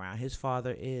background. His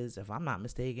father is, if I'm not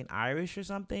mistaken, Irish or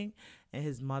something, and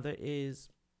his mother is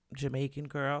Jamaican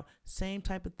girl. Same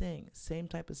type of thing, same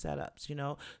type of setups,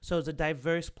 So it's a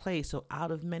diverse place. So out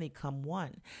of many come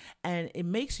one. And it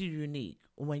makes you unique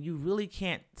when you really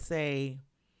can't say,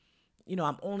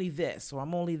 I'm only this or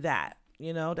I'm only that.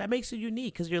 That makes you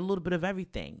unique because you're a little bit of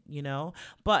everything,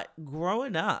 But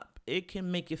growing up, it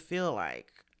can make you feel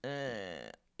like,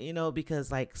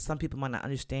 because like some people might not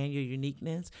understand your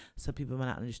uniqueness. Some people might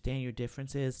not understand your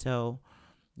differences. So,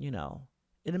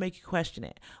 it'll make you question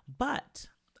it. But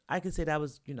I can say that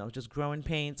was, just growing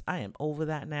pains. I am over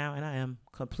that now, and I am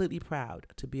completely proud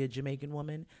to be a Jamaican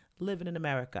woman living in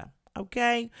America.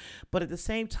 Okay? But at the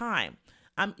same time,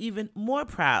 I'm even more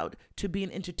proud to be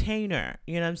an entertainer.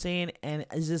 You know what I'm saying? And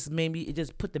it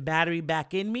just put the battery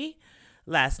back in me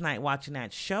last night watching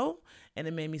that show. And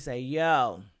it made me say,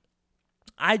 yo,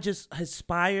 I just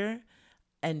aspire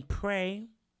and pray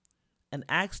and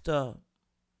ask the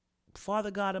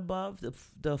Father God above,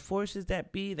 the forces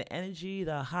that be, the energy,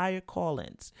 the higher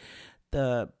callings,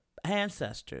 the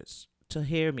ancestors to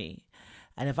hear me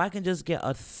And if I can just get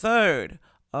a third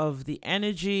of the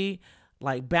energy,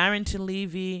 like Barrington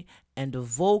Levy, and the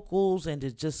vocals and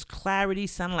the just clarity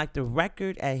sounding like the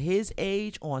record at his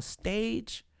age on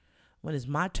stage, when it's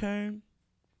my turn,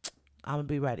 I'm going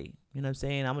to be ready. You know what I'm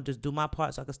saying? I'm going to just do my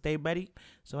part so I can stay ready,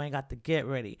 so I ain't got to get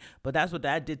ready. But that's what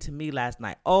that did to me last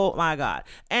night. Oh, my God.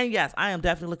 And, yes, I am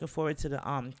definitely looking forward to the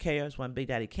KRS-One Big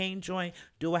Daddy Kane joint.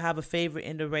 Do I have a favorite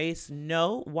in the race?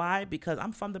 No. Why? Because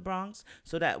I'm from the Bronx,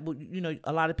 so that, you know,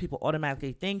 a lot of people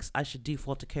automatically thinks I should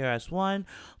default to KRS-One.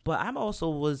 But I also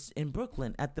was in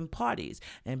Brooklyn at them parties,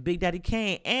 and Big Daddy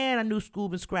Kane, and I knew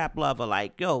Scoob and Scrap Lover.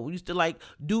 Like, yo, we used to, like,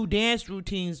 do dance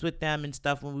routines with them and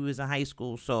stuff when we was in high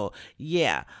school. So,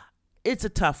 yeah. It's a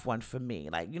tough one for me.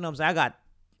 Like, you know what I'm saying? I got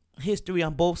history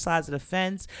on both sides of the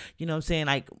fence. You know what I'm saying?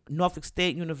 Like, Norfolk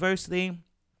State University,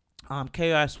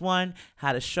 KRS-One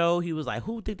had a show. He was like,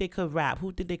 who think they could rap?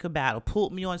 Who think they could battle?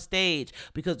 Pulled me on stage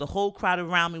because the whole crowd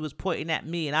around me was pointing at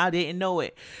me, and I didn't know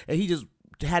it. And he just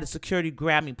had a security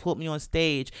grab me, pulled me on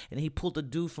stage, and he pulled a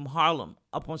dude from Harlem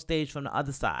up on stage from the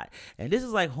other side. And this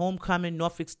is like homecoming,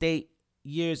 Norfolk State,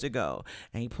 years ago.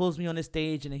 And he pulls me on the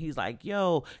stage, and then he's like,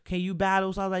 yo, can you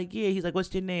battle? So I was like, yeah. He's like,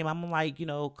 what's your name? I'm like, you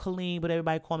know, Colleen, but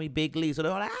everybody call me Big Lee. So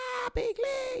they're all like, Big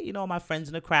Lee, you know, my friends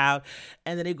in the crowd.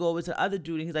 And then they go over to the other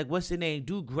dude, and he's like, what's your name?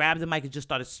 Dude grabbed the mic and just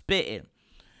started spitting.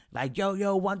 Like,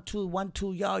 yo, 1, 2, 1,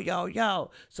 2, yo.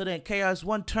 So then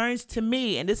KRS-One turns to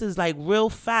me, and this is like real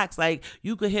facts. Like,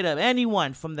 you could hit up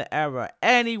anyone from the era.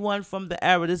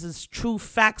 This is true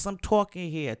facts I'm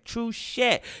talking here. True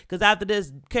shit. Because after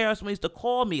this, KRS-One used to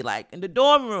call me, like, in the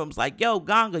dorm rooms, like, yo,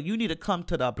 Ganga, you need to come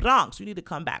to the Bronx. You need to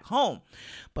come back home.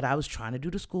 But I was trying to do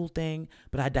the school thing,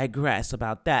 but I digress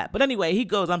about that. But anyway, he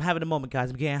goes, I'm having a moment,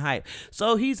 guys. I'm getting hyped.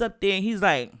 So he's up there, and he's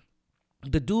like,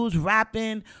 the dude's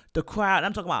rapping, the crowd,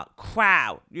 I'm talking about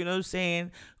crowd, you know what I'm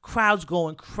saying? Crowd's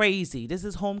going crazy. This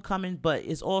is homecoming, but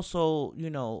it's also, you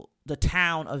know, the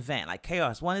town event. Like,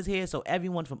 KRS-One is here, so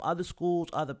everyone from other schools,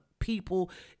 other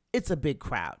people, it's a big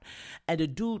crowd. And the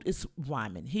dude is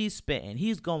rhyming. He's spitting.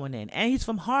 He's going in. And he's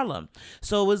from Harlem.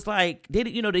 So it's like, he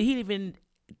didn't even,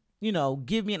 you know,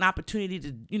 give me an opportunity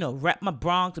to, you know, rep my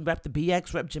Bronx and rep the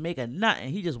BX, rep Jamaica, nothing.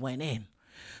 He just went in.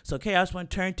 So KRS-One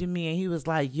turned to me, and he was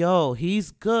like, yo,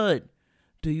 he's good.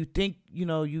 Do you think, you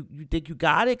know, you think you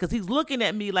got it? Because he's looking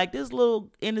at me like, this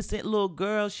little innocent little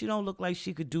girl, she don't look like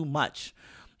she could do much.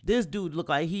 This dude looked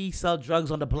like he sell drugs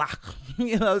on the block.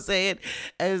 You know what I'm saying?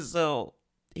 And so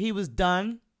he was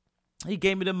done. He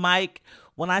gave me the mic.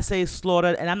 When I say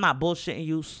slaughter, and I'm not bullshitting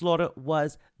you, slaughter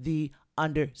was the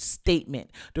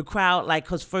understatement. The crowd, like,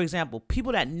 because for example,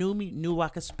 people that knew me knew I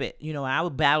could spit. You know, I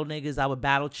would battle niggas, I would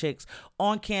battle chicks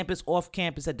on campus, off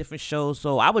campus, at different shows.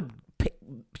 So I would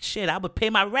pay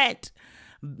my rent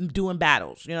doing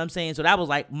battles. You know what I'm saying? So that was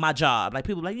like my job. Like,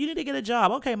 people like, you need to get a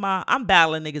job. Okay, ma, I'm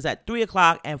battling niggas at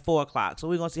 3:00 and 4:00. So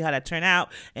we're gonna see how that turn out,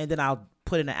 and then I'll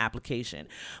put in an application.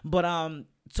 But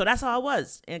so that's how I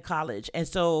was in college. And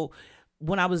so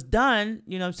when I was done,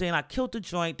 you know what I'm saying, I killed the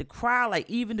joint. The crowd, like,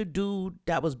 even the dude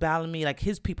that was battling me, like,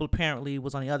 his people apparently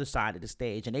was on the other side of the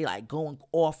stage, and they like going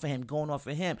off for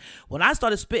him. When I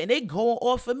started spitting, they going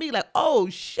off for me, like, oh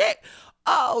shit,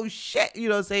 you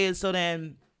know what I'm saying? So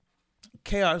then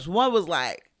KRS-One was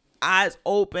like, eyes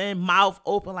open, mouth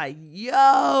open, like,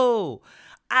 yo,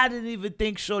 I didn't even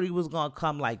think Shorty was gonna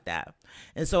come like that.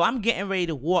 And so I'm getting ready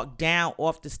to walk down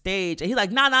off the stage, and he's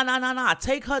like, nah,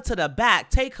 take her to the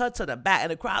back.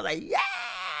 And the crowd's like,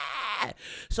 yeah.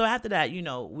 So after that, you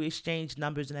know, we exchanged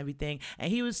numbers and everything.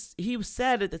 And he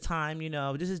said at the time, you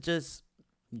know, this is just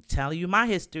telling you my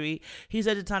history. He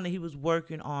said at the time that he was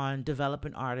working on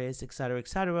developing artists, et cetera, et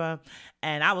cetera.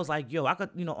 And I was like, yo, I could,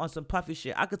 you know, on some puffy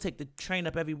shit, I could take the train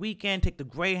up every weekend, take the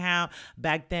Greyhound.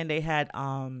 Back then they had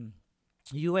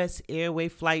U.S. Airway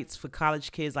flights for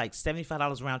college kids, like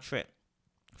 $75 round trip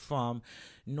from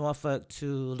Norfolk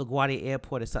to LaGuardia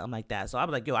Airport or something like that. So I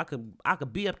was like, yo, I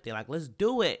could be up there. Like, let's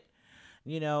do it.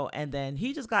 You know, and then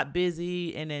he just got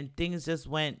busy, and then things just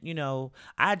went, you know,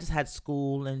 I just had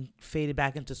school and faded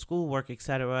back into schoolwork,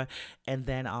 etc. And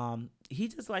then he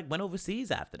just like went overseas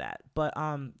after that. But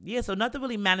yeah, so nothing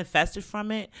really manifested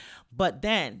from it. But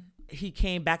then he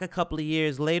came back a couple of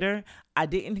years later. I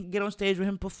didn't get on stage with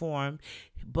him perform,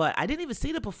 but I didn't even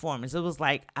see the performance. It was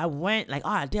like, I went like,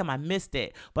 oh, damn, I missed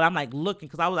it. But I'm like looking,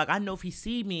 because I was like, I know if he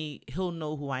see me, he'll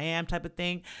know who I am, type of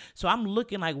thing. So I'm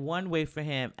looking like one way for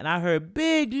him, and I heard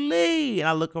Big Lee, and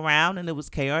I look around, and it was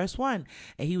KRS-One.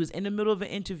 And he was in the middle of an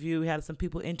interview. He had some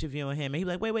people interviewing him, and he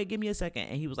was like, wait, give me a second.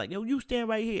 And he was like, yo, you stand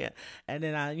right here. And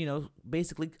then I, you know,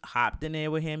 basically hopped in there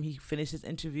with him. He finished his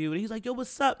interview, and he's like, yo,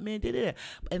 what's up, man?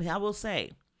 And I will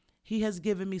say, he has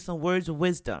given me some words of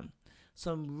wisdom.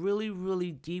 some really,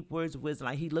 really deep words of wisdom.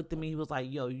 Like, he looked at me, he was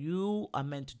like, yo, you are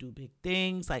meant to do big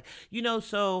things. Like,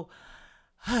 so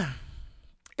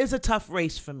it's a tough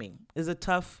race for me. It's a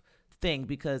tough thing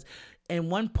because in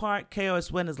one part,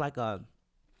 KRS-One is like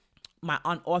my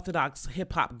unorthodox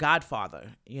hip hop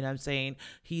godfather. You know what I'm saying?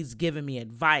 He's giving me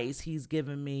advice. He's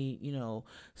giving me,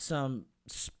 some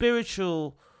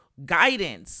spiritual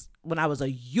guidance when I was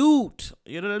a youth.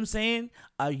 You know what I'm saying?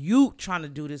 A youth trying to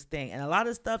do this thing. And a lot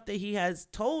of stuff that he has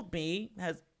told me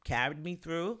has carried me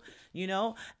through,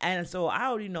 And so I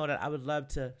already know that I would love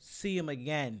to see him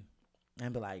again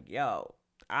and be like, yo,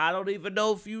 I don't even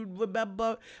know if you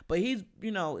remember, but he's,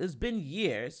 it's been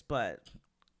years, but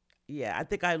yeah, I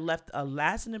think I left a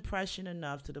lasting impression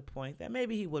enough to the point that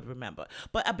maybe he would remember.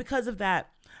 But because of that,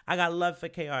 I got love for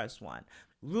KRS-One,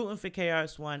 rooting for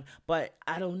KRS-One, but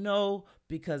I don't know,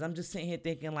 because I'm just sitting here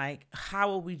thinking, like,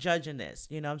 how are we judging this?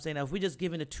 You know what I'm saying? If we're just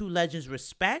giving the two legends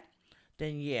respect,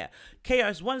 then yeah.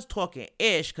 KRS-One's talking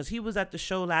ish because he was at the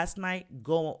show last night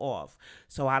going off.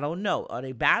 So I don't know. Are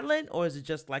they battling, or is it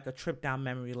just like a trip down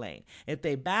memory lane? If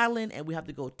they battling and we have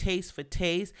to go taste for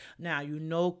taste, now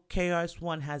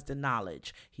KRS-One has the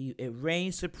knowledge. It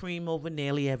reigns supreme over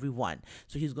nearly everyone.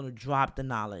 So he's going to drop the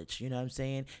knowledge. You know what I'm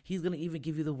saying? He's going to even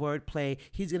give you the wordplay.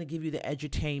 He's going to give you the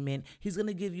edutainment. He's going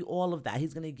to give you all of that.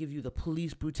 He's going to give you the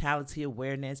police brutality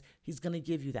awareness. He's going to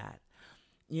give you that.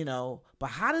 But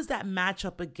how does that match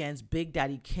up against Big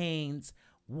Daddy Kane's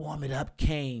Warm It Up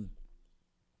Kane?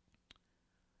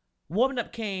 Warm It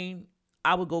Up Kane,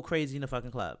 I would go crazy in the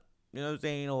fucking club. You know what I'm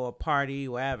saying? Or a party,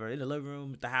 wherever, in the living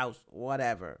room, the house,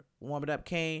 whatever. Warm It Up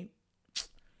Kane,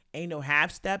 ain't no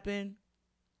half stepping,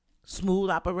 smooth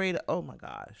operator. Oh my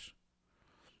gosh.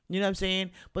 You know what I'm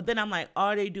saying? But then I'm like,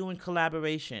 are they doing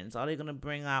collaborations? Are they going to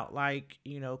bring out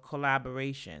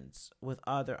collaborations with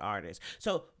other artists?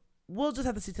 So we'll just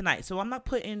have to see tonight. So I'm not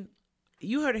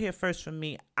you heard it here first from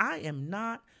me. I am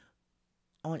not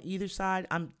on either side.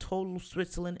 I'm total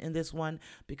Switzerland in this one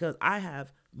because I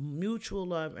have mutual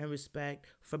love and respect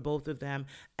for both of them.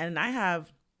 And I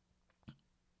have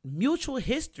mutual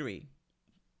history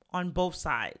on both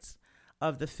sides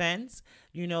of the fence,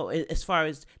 as far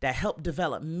as that helped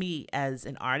develop me as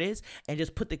an artist and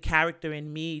just put the character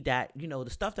in me that, the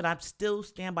stuff that I'm still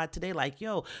stand by today. Like,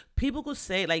 people could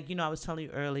say, like, I was telling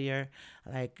you earlier,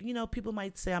 like, people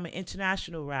might say I'm an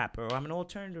international rapper or I'm an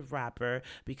alternative rapper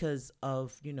because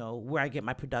of, where I get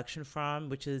my production from,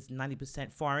 which is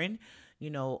 90% foreign.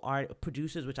 Art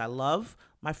producers, which I love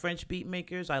my French beat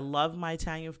makers. I love my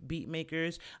Italian beat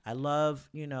makers. I love,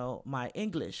 my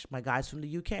English, my guys from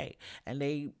the UK. And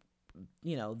they,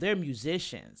 they're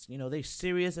musicians. They're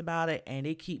serious about it and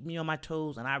they keep me on my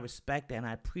toes, and I respect that and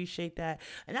I appreciate that.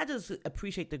 And I just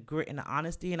appreciate the grit and the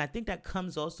honesty. And I think that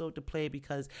comes also to play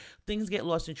because things get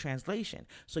lost in translation.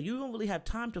 So you don't really have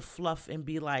time to fluff and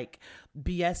be like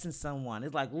BSing someone.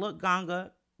 It's like, look,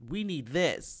 Ganga, we need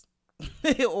this.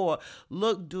 Or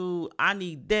look, dude, I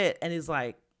need that. And it's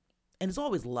like, and it's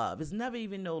always love. It's never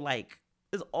even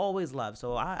it's always love.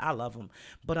 So I love them.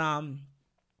 But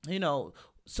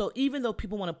so even though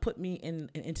people want to put me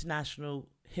in an international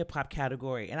hip hop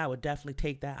category, and I would definitely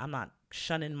take that. I'm not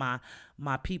shunning my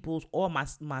peoples or my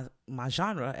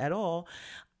genre at all.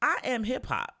 I am hip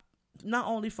hop. Not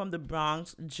only from the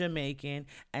Bronx, Jamaican,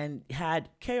 and had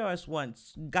KRS-One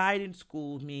guided,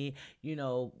 schooled me,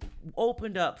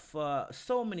 opened up for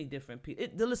so many different people.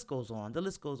 The list goes on.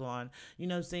 You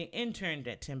know what I'm saying? Interned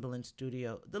at Timbaland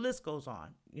Studio. The list goes on,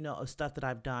 of stuff that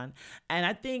I've done. And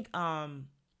I think I'm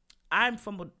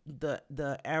from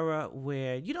the era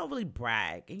where you don't really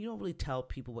brag and you don't really tell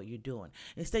people what you're doing.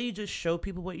 Instead, you just show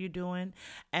people what you're doing.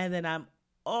 And then I'm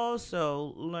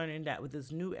also learning that with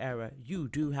this new era, you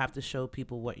do have to show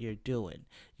people what you're doing.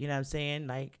 You know what I'm saying?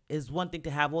 Like, it's one thing to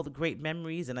have all the great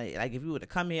memories, and like if you were to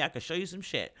come here, I could show you some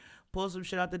shit, pull some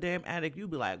shit out the damn attic,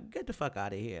 you'd be like, get the fuck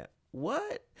out of here.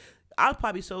 What? I've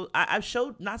probably I've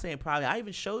showed, not saying probably, I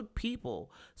even showed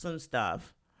people some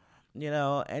stuff, and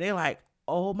they're like,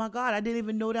 oh my God, I didn't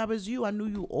even know that was you. I knew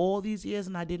you all these years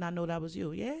and I did not know that was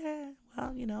you. Yeah,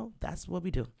 well, that's what we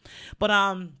do. But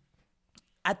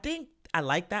I think I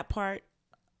like that part,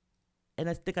 and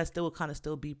I think I still will kind of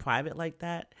still be private like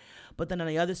that. But then on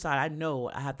the other side, I know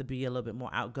I have to be a little bit more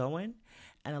outgoing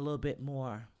and a little bit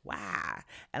more wow.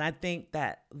 And I think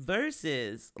that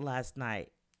Versus last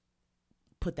night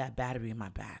put that battery in my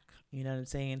back. You know what I'm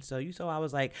saying? So I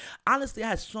was like, honestly, I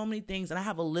had so many things, and I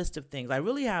have a list of things. I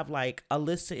really have a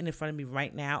list sitting in front of me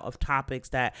right now of topics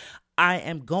that I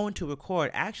am going to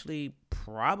record actually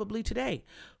probably today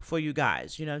for you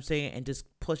guys, you know what I'm saying, and just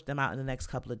push them out in the next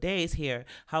couple of days here.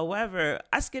 However,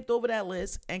 I skipped over that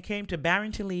list and came to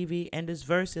Barrington Levy and his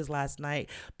verses last night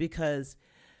because,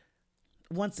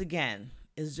 once again,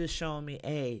 it's just showing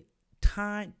me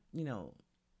time,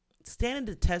 standing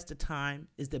the test of time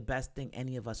is the best thing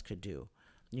any of us could do.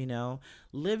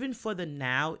 Living for the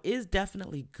now is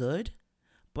definitely good,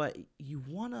 but you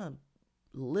want to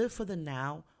live for the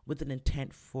now with an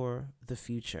intent for the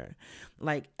future.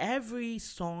 Like every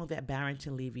song that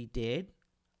Barrington Levy did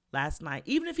last night,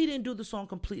 even if he didn't do the song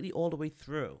completely all the way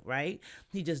through, right?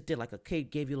 He just did like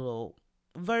gave you a little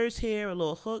verse here, a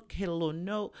little hook, hit a little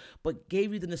note, but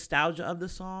gave you the nostalgia of the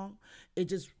song. It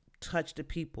just touched the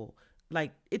people.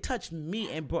 Like it touched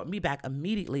me and brought me back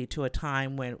immediately to a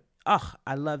time when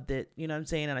I loved it, you know what I'm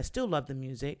saying? And I still love the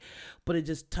music, but it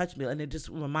just touched me. And it just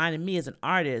reminded me as an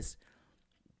artist,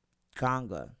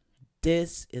 Ganga,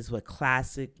 this is what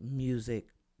classic music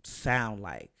sound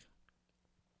like.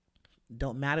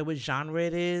 Don't matter what genre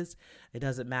it is. It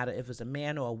doesn't matter if it's a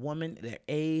man or a woman, their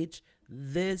age.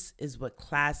 This is what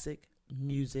classic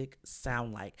music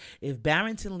sound like. If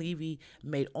Barrington Levy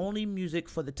made only music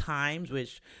for the times,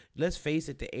 which, let's face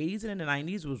it, the 80s and the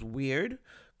 90s was weird,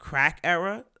 crack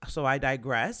era, so I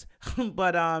digress.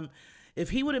 But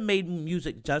if he would have made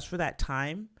music just for that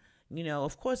time,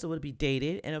 of course it would be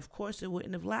dated, and of course it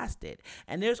wouldn't have lasted.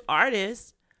 And there's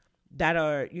artists that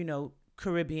are,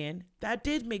 Caribbean that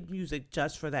did make music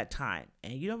just for that time,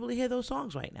 and you don't really hear those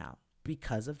songs right now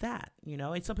because of that,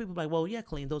 And some people are like, well, yeah,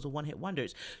 Colleen, those are one-hit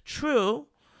wonders. True,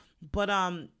 but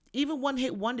even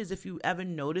one-hit wonders, if you ever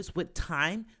notice, with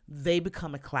time they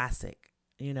become a classic.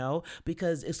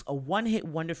 Because it's a one-hit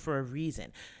wonder for a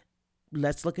reason.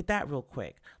 Let's look at that real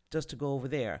quick, just to go over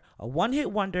there. A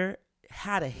one-hit wonder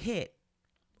had a hit,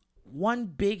 one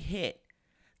big hit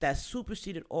that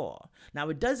superseded all. Now,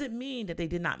 it doesn't mean that they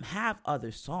did not have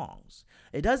other songs.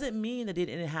 It doesn't mean that they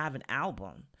didn't have an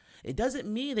album. It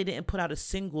doesn't mean they didn't put out a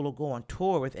single or go on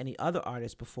tour with any other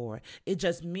artist before. It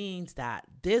just means that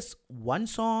this one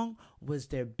song was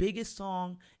their biggest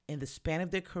song in the span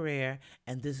of their career,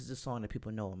 and this is the song that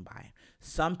people know them by.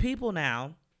 Some people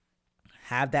now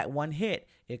have that one hit.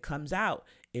 It comes out,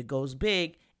 it goes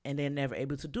big, and they're never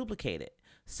able to duplicate it.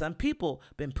 Some people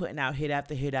been putting out hit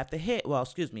after hit after hit.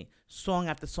 Song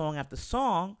after song after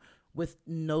song with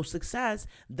no success.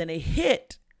 Then they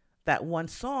hit that one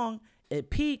song. It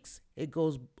peaks, it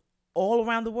goes all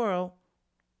around the world,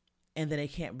 and then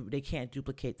they can't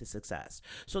duplicate the success.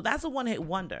 So that's a one-hit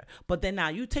wonder. But then now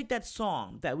you take that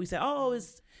song that we say, and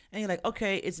you're like,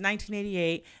 okay, it's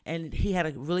 1988, and he had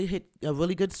a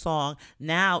really good song.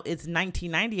 Now it's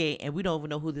 1998, and we don't even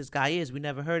know who this guy is. We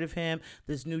never heard of him.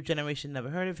 This new generation never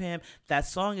heard of him. That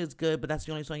song is good, but that's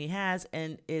the only song he has,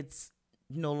 and it's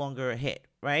no longer a hit,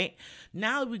 right?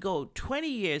 Now we go 20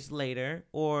 years later,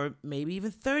 or maybe even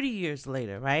 30 years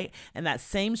later, right? And that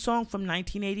same song from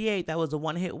 1988, that was a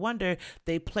one-hit wonder,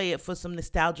 they play it for some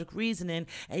nostalgic reasoning,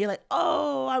 and you're like,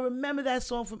 oh, I remember that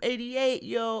song from 88,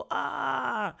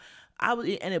 and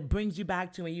it brings you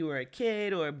back to when you were a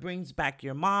kid, or it brings back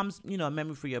your mom's, a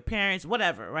memory for your parents,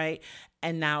 whatever, right?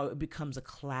 And now it becomes a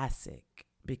classic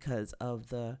because of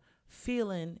the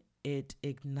feeling it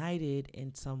ignited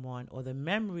in someone, or the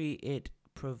memory it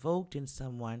provoked in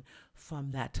someone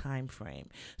from that time frame.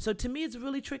 So to me, it's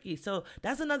really tricky. So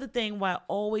that's another thing why I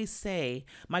always say,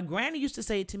 my granny used to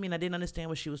say it to me and I didn't understand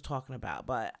what she was talking about,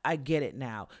 but I get it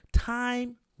now.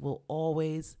 Time will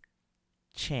always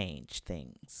change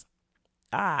things.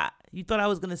 You thought I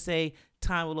was going to say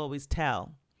time will always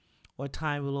tell, or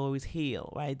time will always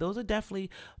heal, right? Those are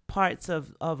definitely parts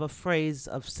of a phrase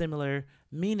of similar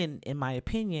meaning, in my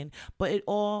opinion, but it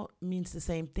all means the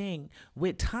same thing.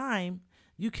 With time,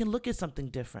 you can look at something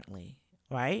differently,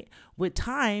 right? With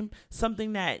time,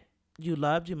 something that you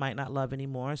loved, you might not love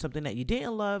anymore. Something that you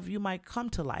didn't love, you might come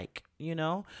to like,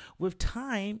 With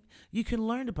time, you can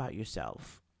learn about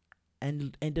yourself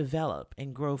and develop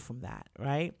and grow from that,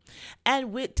 right?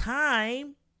 And with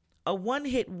time, a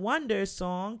one-hit wonder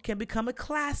song can become a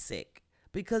classic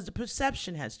because the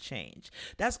perception has changed.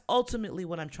 That's ultimately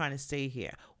what I'm trying to say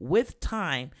here. With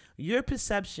time, your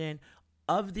perception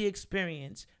of the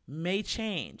experience may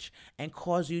change and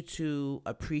cause you to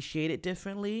appreciate it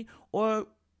differently or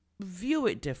view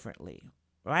it differently,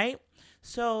 right?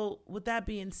 So with that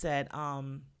being said,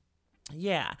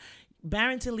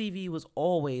 Barrington Levy was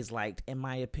always liked, in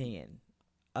my opinion,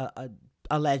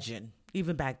 a legend,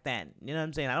 even back then. You know what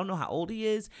I'm saying? I don't know how old he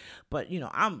is, but,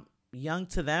 I'm young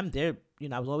to them.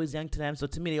 I was always young to them. So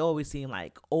to me, they always seem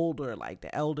like older, like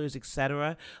the elders,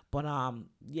 etc. But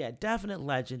definite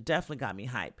legend, definitely got me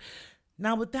hyped.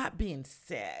 Now, with that being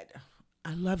said,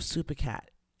 I love Super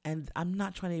Cat, and I'm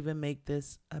not trying to even make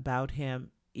this about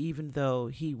him, even though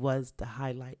he was the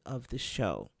highlight of the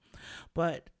show.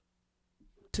 But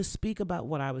to speak about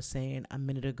what I was saying a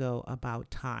minute ago about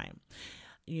time,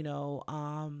 you know,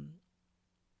 I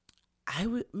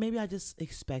would maybe I just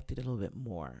expected a little bit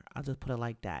more. I'll just put it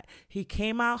like that. He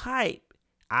came out hype.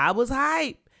 I was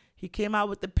hype. He came out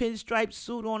with the pinstripe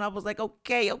suit on. I was like,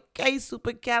 okay, okay,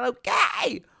 Super Cat,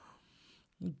 okay.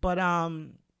 But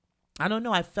I don't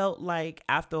know. I felt like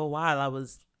after a while I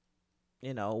was,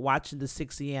 watching the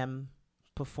 6 a.m.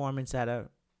 performance at a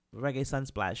Reggae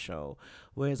Sunsplash show,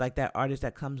 where it's like that artist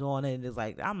that comes on and is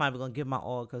like, I'm not even gonna give my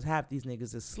all because half these niggas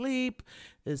is asleep.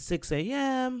 It's 6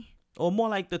 a.m. or more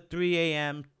like the 3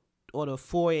 a.m. or the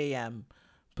 4 a.m.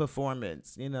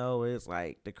 performance. It's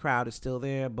like the crowd is still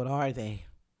there, but are they?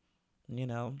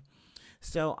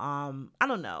 So I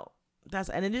don't know.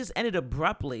 And it just ended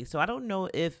abruptly. So I don't know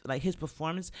if like his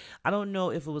performance, I don't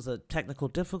know if it was a technical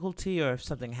difficulty or if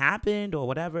something happened or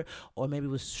whatever, or maybe it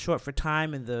was short for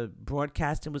time and the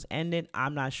broadcasting was ended.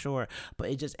 I'm not sure, but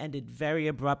it just ended very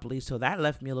abruptly. So that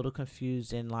left me a little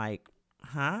confused and like,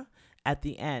 at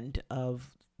the end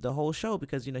of the whole show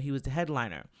because, he was the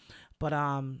headliner. But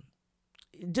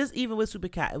just even with Super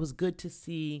Cat, it was good to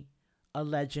see a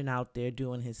legend out there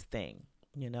doing his thing,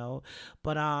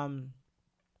 but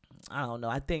I don't know.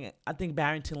 I think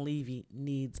Barrington Levy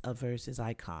needs a versus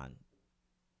icon.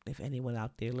 If anyone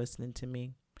out there listening to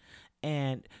me,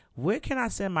 and where can I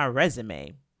send my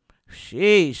resume?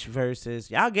 Sheesh, versus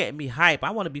y'all getting me hype.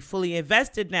 I want to be fully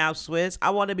invested now, Swiss. I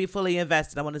want to be fully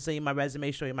invested. I want to send you my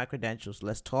resume, show you my credentials.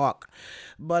 Let's talk.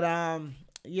 But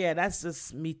yeah, that's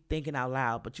just me thinking out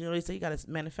loud. But they say you gotta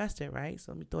manifest it, right?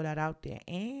 So let me throw that out there.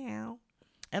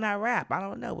 And I rap. I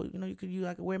don't know. I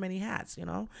could wear many hats,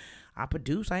 I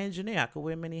produce, I engineer, I could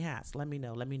wear many hats. Let me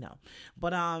know.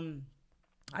 But I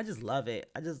just love it.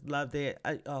 I just loved it.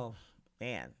 Oh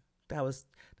man, that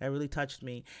really touched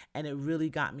me and it really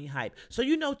got me hyped. So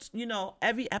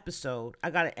every episode I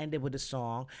gotta end it with a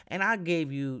song. And I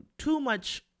gave you too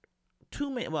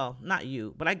many, well, not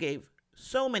you, but I gave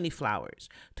so many flowers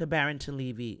to Barrington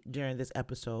Levy during this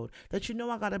episode that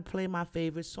I gotta play my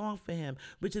favorite song for him,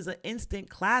 which is an instant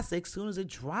classic soon as it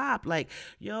dropped. Like,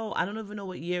 I don't even know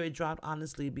what year it dropped,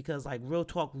 honestly, because like real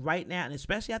talk right now, and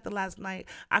especially after last night,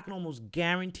 I can almost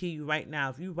guarantee you right now,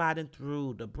 if you riding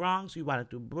through the Bronx, you riding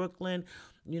through Brooklyn,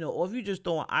 or if you just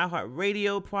throw on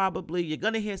iHeartRadio, probably you're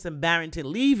gonna hear some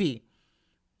Barrington Levy.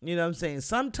 You know what I'm saying?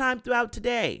 Sometime throughout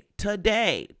today,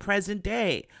 present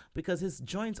day, because his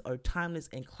joints are timeless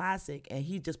and classic, and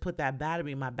he just put that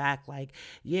battery in my back. Like,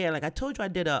 yeah, like I told you, I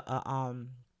did a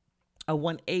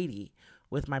 180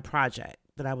 with my project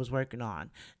that I was working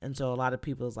on, and so a lot of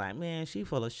people was like, man, she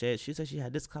full of shit. She said she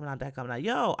had this coming out, that coming out.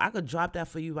 Yo, I could drop that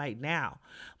for you right now,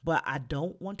 but I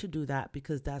don't want to do that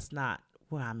because that's not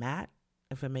where I'm at.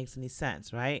 If it makes any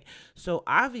sense, right? So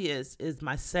Obvious is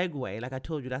my segue. Like I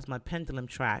told you, that's my pendulum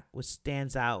track, which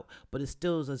stands out, but it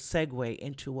still is a segue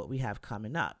into what we have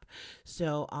coming up.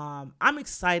 So I'm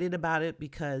excited about it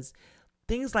because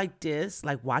things like this,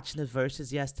 like watching the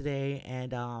verses yesterday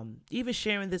and even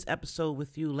sharing this episode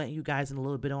with you, letting you guys in a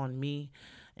little bit on me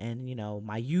and,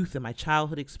 my youth and my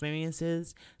childhood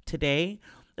experiences today,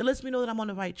 it lets me know that I'm on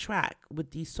the right track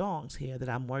with these songs here that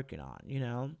I'm working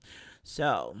on,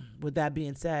 So, with that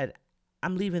being said,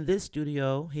 I'm leaving this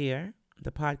studio here,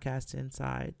 the podcast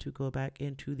inside, to go back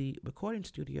into the recording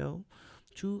studio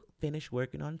to finish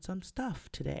working on some stuff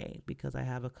today because I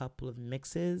have a couple of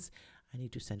mixes I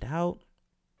need to send out,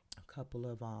 a couple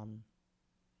of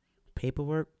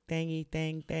paperwork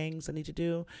things I need to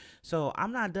do. So,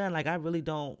 I'm not done. Like, I really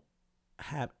don't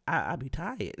I'll be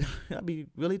tired. I'll be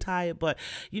really tired. But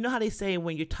you know how they say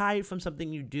when you're tired from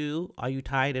something you do, are you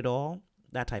tired at all?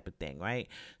 That type of thing, right?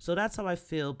 So that's how I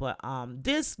feel. But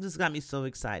this just got me so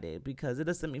excited because it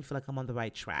doesn't make me feel like I'm on the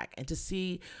right track. And to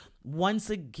see once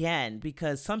again,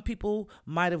 because some people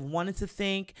might have wanted to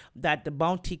think that the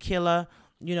Bounty Killer,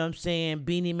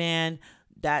 Beanie Man,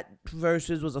 that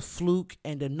versus was a fluke,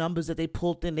 and the numbers that they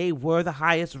pulled in, they were the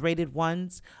highest rated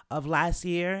ones of last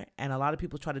year, and a lot of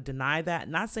people try to deny that.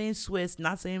 Not saying Swiss,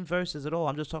 not saying versus at all.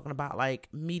 I'm just talking about like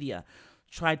media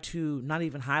try to not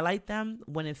even highlight them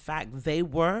when in fact they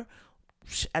were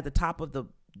at the top of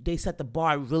they set the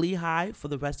bar really high for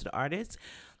the rest of the artists,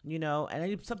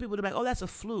 and some people are like, oh, that's a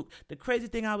fluke. The crazy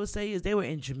thing I would say is they were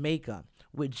in Jamaica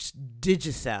with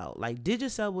Digicel. Like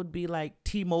Digicel would be like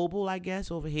T-Mobile, I guess,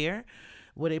 over here,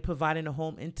 where they providing the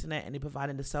home internet and they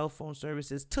providing the cell phone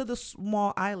services to the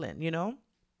small island,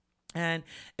 And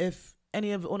if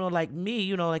any of like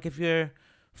me, like if you're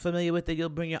familiar with it, you'll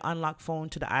bring your unlocked phone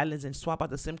to the islands and swap out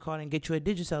the SIM card and get you a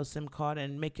Digicel SIM card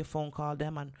and make your phone call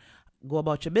them and go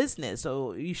about your business.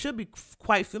 So you should be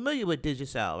quite familiar with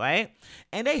Digicel, right?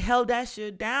 And they held that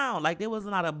shit down. Like there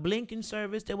wasn't not a blinking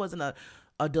service. There wasn't a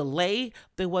delay.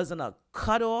 There wasn't a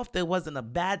cutoff. There wasn't a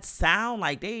bad sound.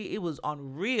 Like it was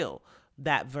unreal,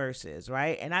 that versus,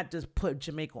 right? And that just put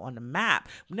Jamaica on the map.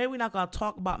 Then we're not going to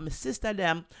talk about my sister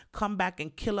them come back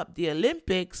and kill up the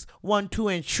Olympics 1, 2,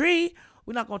 and 3.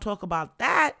 We're not going to talk about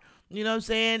that. You know what I'm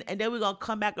saying? And then we're going to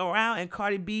come back around and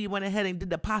Cardi B went ahead and did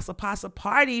the Pasa Pasa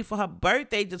party for her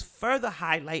birthday, just further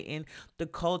highlighting the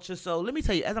culture. So let me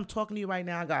tell you, as I'm talking to you right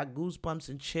now, I got goosebumps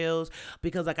and chills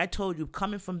because like I told you,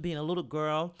 coming from being a little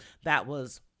girl that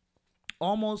was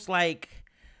almost like,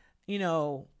 you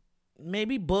know,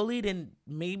 maybe bullied and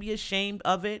maybe ashamed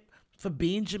of it for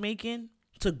being Jamaican,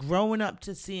 to growing up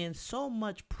to seeing so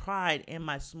much pride in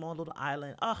my small little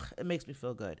island. Ugh, it makes me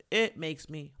feel good. It makes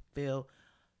me feel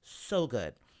so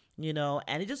good, you know,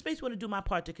 and it just makes me want to do my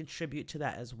part to contribute to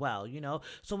that as well, you know.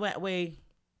 So that way,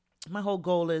 my whole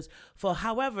goal is for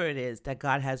however it is that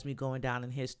God has me going down in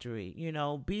history, you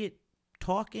know, be it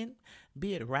talking,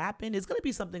 be it rapping, it's going to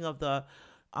be something of the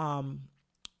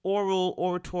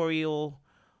oratorial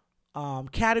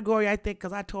category, I think,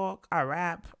 because I talk, I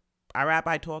rap,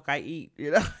 I talk, I eat,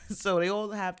 you know. So they all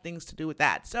have things to do with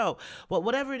that. So, but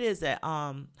whatever it is that,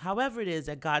 however it is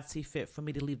that God see fit for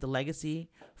me to leave the legacy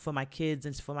for my kids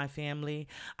and for my family,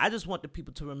 I just want the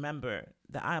people to remember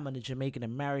that I am a Jamaican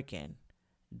American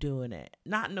doing it.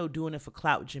 Not doing it for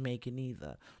clout Jamaican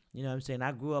either. You know what I'm saying?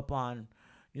 I grew up on,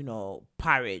 you know,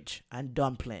 porridge and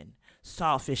dumpling,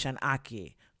 saltfish and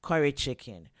ackee, curry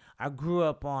chicken. I grew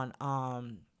up on,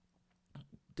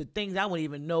 the things I wouldn't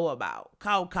even know about.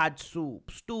 Cow cod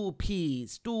soup, stewed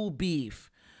peas, stewed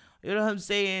beef. You know what I'm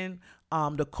saying?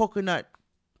 The coconut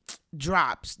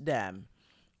drops them.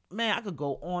 Man, I could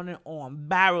go on and on.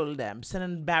 Barrel them.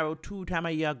 Sending barrel 2 times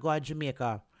a year I go to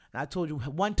Jamaica. And I told you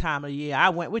one time a year I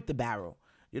went with the barrel.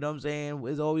 You know what I'm saying?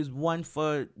 There's always one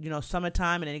for, you know,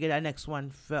 summertime, and then you get that next one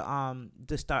for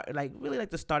the start, like really like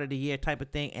the start of the year type of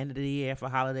thing, end of the year for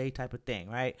holiday type of thing,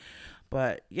 right?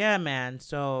 But yeah, man,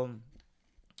 so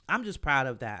I'm just proud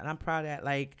of that. And I'm proud that,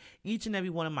 like, each and every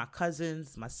one of my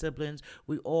cousins, my siblings,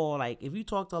 we all, like, if you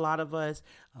talk to a lot of us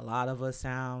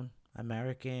sound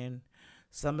American.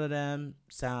 Some of them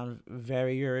sound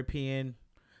very European.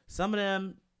 Some of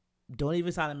them don't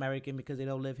even sound American because they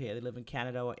don't live here. They live in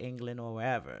Canada or England or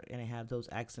wherever, and they have those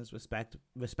accents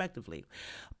respectively.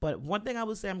 But one thing I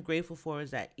would say I'm grateful for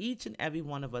is that each and every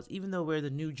one of us, even though we're the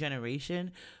new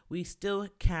generation, we still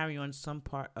carry on some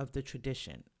part of the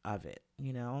tradition of it,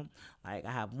 you know? Like,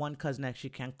 I have one cousin that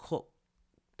actually can cook.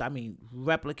 I mean,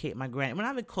 replicate my granny. When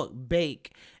I even cook,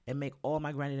 bake, and make all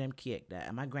my granny them cake. That,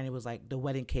 and my granny was like the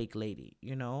wedding cake lady,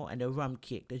 you know, and the rum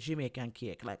cake, the Jamaican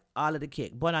cake, like all of the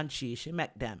cake. Bun and cheese, she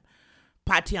make them.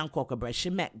 Patty and cocoa bread,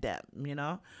 she make them, you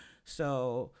know.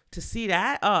 So to see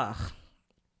that,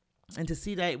 and to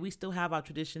see that we still have our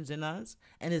traditions in us,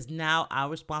 and it's now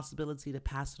our responsibility to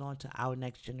pass it on to our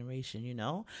next generation, you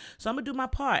know. So I'm gonna do my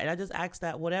part, and I just ask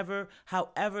that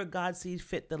however God sees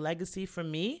fit the legacy for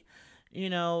me. You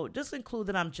know, just include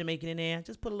that I'm Jamaican in there.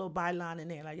 Just put a little byline in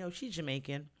there like, yo, she's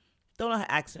Jamaican. Don't let her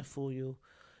accent fool you.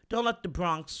 Don't let the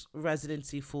Bronx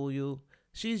residency fool you.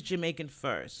 She's Jamaican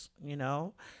first, you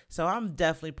know? So I'm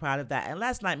definitely proud of that. And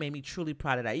last night made me truly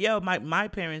proud of that. Yo, my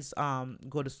parents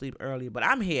go to sleep early, but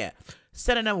I'm here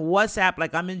sending them WhatsApp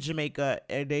like I'm in Jamaica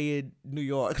and they in New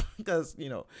York. Because, you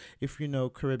know, if you know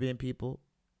Caribbean people,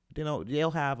 you know,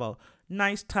 they'll have a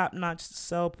nice top-notch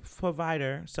cell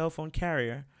phone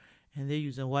carrier, and they're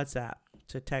using WhatsApp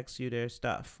to text you their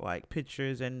stuff, like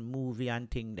pictures and movie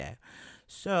and thing there.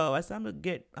 So I said, I'm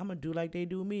gonna do like they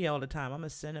do me all the time. I'm gonna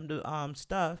send them the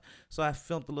stuff. So I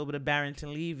filmed a little bit of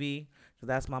Barrington Levy, because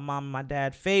that's my mom and my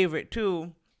dad favorite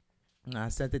too. And I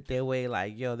sent it their way,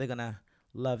 like, yo, they're gonna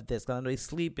love this. Cause I know they're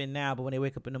sleeping now, but when they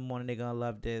wake up in the morning, they're gonna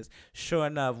love this. Sure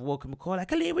enough, woke up and called like,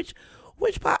 Khalid,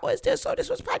 which part was this? So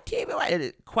this was part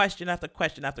TV. Question after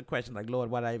question after question. Like, Lord,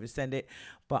 why did I even send it?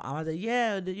 But I was like,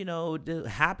 yeah, you know, it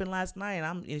happened last night.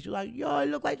 And she was like, yo, it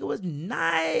looked like it was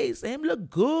nice. Him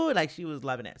looked good. Like, she was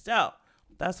loving it. So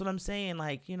that's what I'm saying.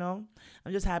 Like, you know,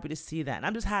 I'm just happy to see that. And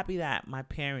I'm just happy that my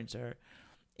parents are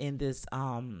in this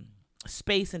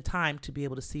space and time to be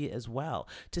able to see it as well.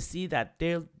 To see that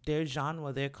their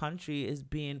genre, their country is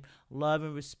being loved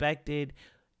and respected,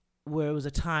 where it was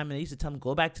a time and they used to tell them,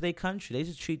 go back to their country. They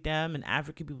used to treat them and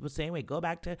African people the same way. Go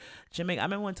back to Jamaica. I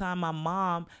remember one time my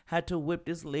mom had to whip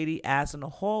this lady ass in the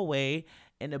hallway,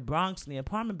 in the Bronx, in the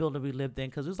apartment building we lived in,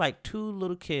 because it was like 2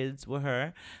 little kids with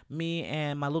her, me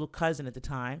and my little cousin at the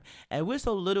time. And we're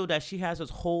so little that she has us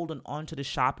holding onto the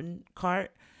shopping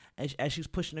cart as she's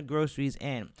pushing the groceries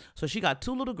in. So she got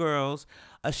 2 little girls,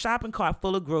 a shopping cart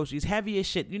full of groceries, heavy as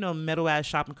shit, metal ass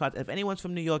shopping carts. If anyone's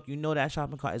from New York, you know that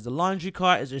shopping cart is the laundry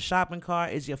cart, is your shopping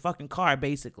cart, is your fucking car,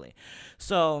 basically.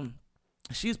 So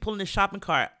she's pulling the shopping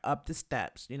cart up the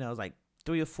steps, it's like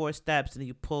 3 or 4 steps, and then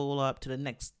you pull up to the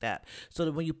next step. So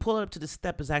that when you pull it up to the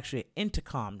step, it's actually an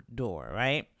intercom door,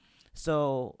 right?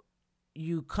 So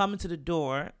you come into the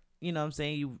door, you know what I'm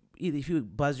saying? You either if you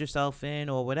buzz yourself in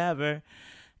or whatever,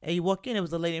 and you walk in, it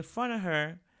was a lady in front of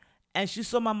her, and she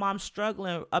saw my mom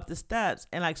struggling up the steps,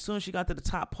 and like soon as she got to the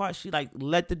top part, she like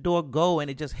let the door go, and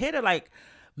it just hit her like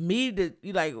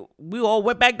we all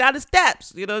went back down the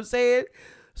steps, you know what I'm saying?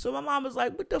 So my mom was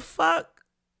like, what the fuck?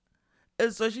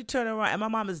 And so she turned around, and my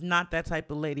mom is not that type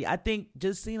of lady. I think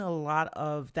just seeing a lot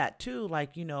of that too,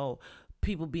 like,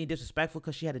 people being disrespectful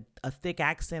because she had a thick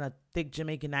accent, a thick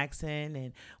Jamaican accent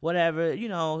and whatever. A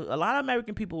lot of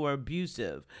American people were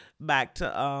abusive back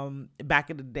in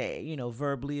the day,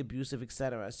 verbally abusive,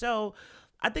 etc. So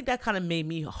I think that kind of made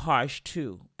me harsh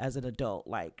too as an adult,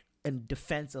 like, and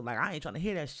defensive. Like, I ain't trying to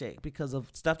hear that shit because of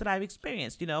stuff that I've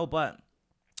experienced, but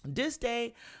this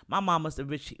day, my mom must have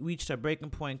reached her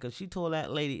breaking point, because she told the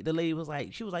lady was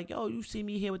like, yo, you see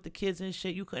me here with the kids and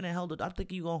shit, you couldn't have held it. I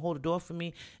think you gonna hold the door for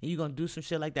me and you gonna do some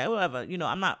shit like that, whatever. I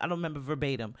don't remember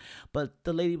verbatim, but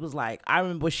the lady was like, I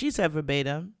remember what she said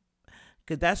verbatim,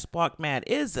 because that sparked mad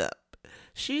is up.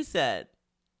 She said,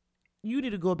 you need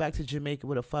to go back to Jamaica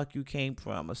where the fuck you came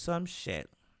from, or some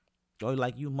shit, or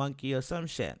like you monkey or some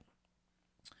shit.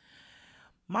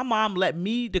 My mom let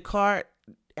me, the cart,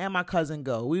 and my cousin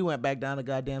go. We went back down the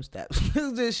goddamn steps.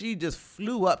 She just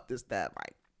flew up the step,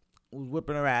 like, was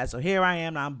whipping her ass. So here I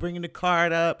am. Now I'm bringing the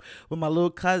cart up with my little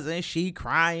cousin. She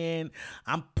crying.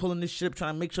 I'm pulling the shit up,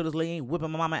 trying to make sure this lady ain't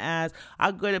whipping my mama ass.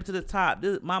 I go up to the top.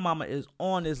 My mama is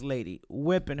on this lady,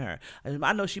 whipping her. And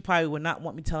I know she probably would not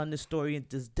want me telling this story at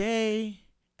this day,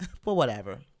 but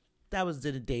whatever. That was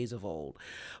the days of old.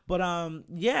 But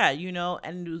yeah,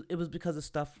 and it was because of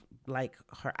stuff like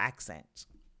her accent,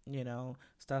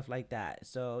 stuff like that.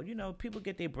 So, people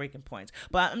get their breaking points.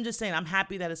 But I'm just saying, I'm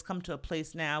happy that it's come to a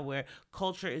place now where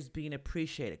culture is being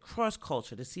appreciated. Cross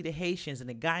culture, to see the Haitians and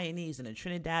the Guyanese and the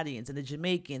Trinidadians and the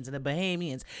Jamaicans and the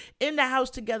Bahamians in the house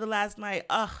together last night.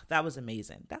 Ugh, that was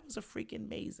amazing. That was a freaking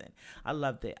amazing. I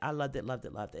loved it.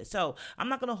 Loved it. So I'm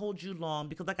not going to hold you long,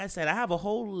 because like I said, I have a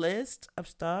whole list of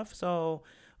stuff. So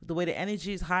the way the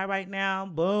energy is high right now,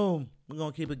 boom, we're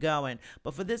going to keep it going.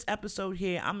 But for this episode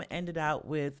here, I'm going to end it out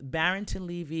with Barrington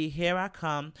Levy, Here I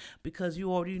Come, because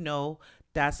you already know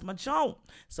that's my joint.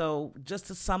 So just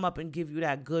to sum up and give you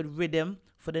that good rhythm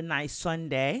for the nice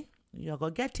Sunday, you're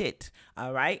going to get it.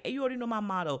 All right? And you already know my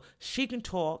motto, She Can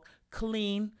Talk,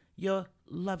 Colleen, your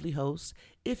lovely host.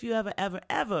 If you ever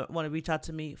want to reach out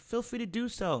to me, feel free to do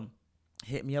so.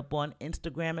 Hit me up on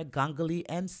Instagram at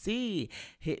GangaliMC.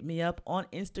 Hit me up on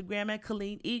Instagram at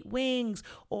Colleen Eat Wings.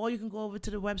 Or you can go over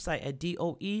to the website at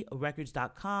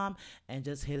doerecords.com and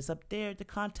just hit us up there at the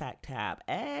contact tab.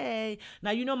 Hey,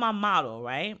 now you know my motto,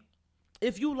 right?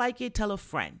 If you like it, tell a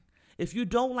friend. If you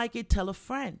don't like it, tell a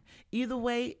friend. Either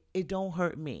way, it don't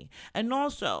hurt me. And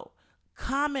also,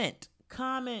 comment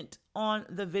on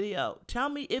the video. Tell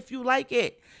me if you like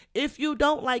it. If you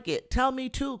don't like it, tell me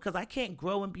too, because I can't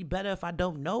grow and be better if I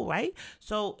don't know, right?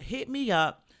 So hit me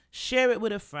up, share it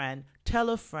with a friend, tell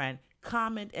a friend,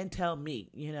 comment and tell me,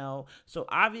 So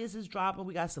Obvious is dropping.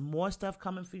 We got some more stuff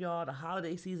coming for y'all. The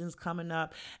holiday season's coming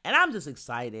up, and I'm just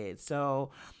excited.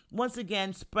 So once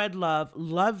again, spread love.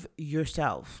 Love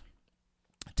yourself.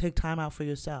 Take time out for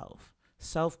yourself.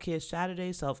 Self-care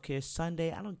Saturday, self-care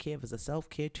Sunday. I don't care if it's a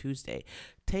self-care Tuesday.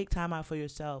 Take time out for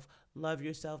yourself. Love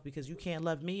yourself, because you can't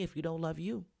love me if you don't love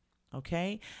you.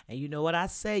 Okay? And you know what I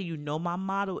say. You know my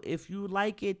motto. If you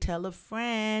like it, tell a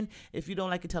friend. If you don't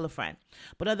like it, tell a friend.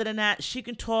 But other than that, She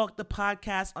Can Talk, the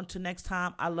podcast. Until next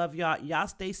time, I love y'all. Y'all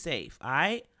stay safe. All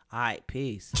right? All right.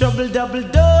 Peace. Trouble double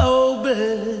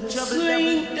double.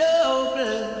 Swing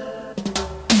double.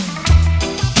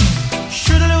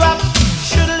 Shoodle up.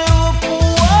 Shoodle up.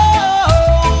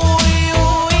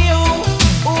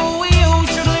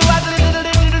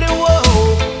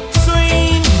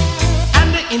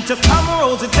 Intercom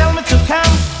Rosie tell me to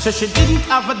come. So she didn't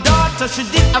have a daughter, she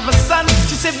did have a son.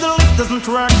 She said the lift doesn't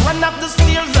work, run up the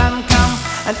stairs and come.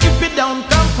 And if you don't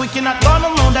come quick, you're not gonna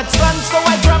know that's fun. So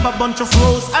I grab a bunch of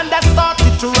rose and I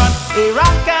started to run. Here I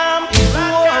come,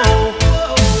 whoa.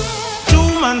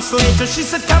 2 months months later, she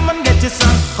said, come and get your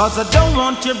son, cause I don't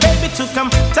want your baby to come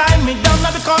tie me down.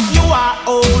 Not because you are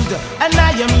old and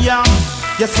I am young.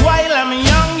 Yes, while I'm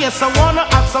young, yes, I wanna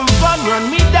have some fun. Run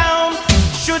me down.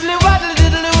 Shoodly waddly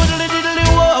diddly woodly diddly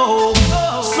whoa.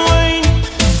 Swing.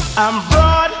 I'm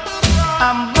broad,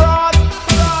 I'm broad,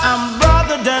 I'm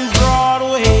broader than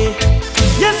Broadway.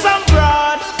 Yes, I'm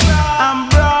broad, I'm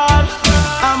broad,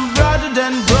 I'm broader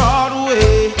than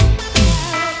Broadway.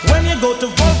 When you go to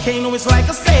Volcano, it's like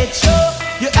a stage show.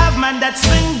 You have man that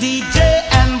sing, DJ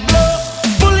and blow.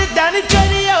 Pull it down the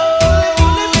radio.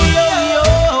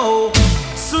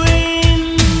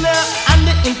 Swing. And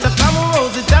the intercom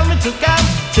Rosie tell me to come.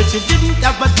 Said she didn't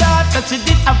have a daughter, she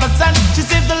did have a son. She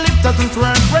said the lift doesn't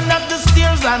work, run up the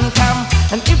stairs and come.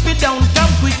 And if you don't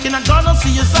come quick, you're not gonna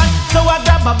see your son. So I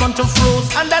grab a bunch of froze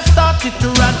and I started to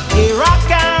run. Here I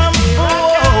come.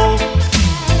 Oh.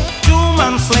 2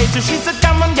 months later, she said,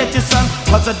 come and get your son,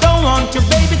 cause I don't want your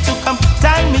baby to come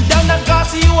tie me down.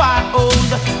 Cause you are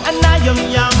old and I am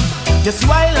young. Just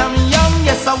while I'm young,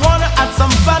 yes, I wanna have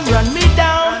some fun. Run me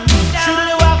down.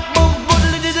 Shoodly walk, boom,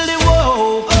 boodly diddly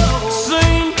whoa.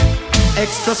 Swing.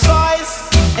 Extra size,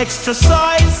 extra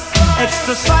size,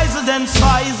 extra sizer than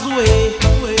size way.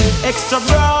 Extra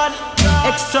broad,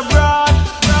 extra broad,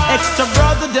 extra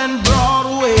broader than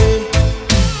Broadway.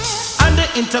 And the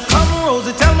intercom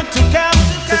Rosie tell me to come.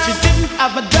 So she didn't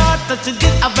have a daughter, she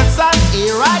did have a son.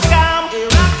 Here I come.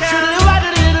 Shoodly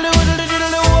waddly diddly woodly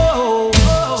diddly whoa.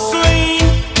 Swing.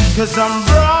 Cause I'm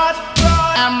broad,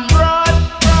 I'm broad,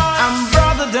 I'm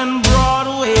broader than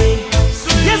Broadway.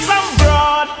 Yes, I'm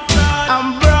broad,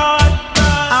 I'm broad,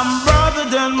 I'm broader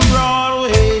than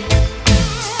Broadway.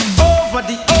 Over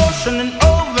the ocean and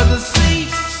over the sea,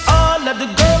 all of the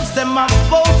girls them are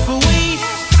vote for we.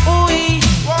 Ooh,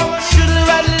 shoodly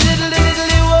waddly diddly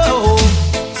diddly whoa.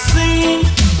 Sing.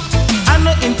 And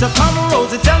the intercom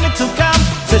Rosie tell me to come.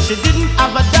 Said she didn't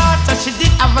have a daughter, she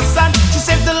did have a son. She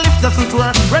said the lift doesn't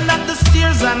work, run up the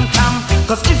stairs and come.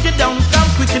 Cause if you don't come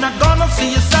quick, you're not gonna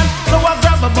see your son. So I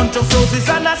grab a bunch of roses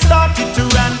and I started to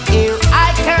run. Here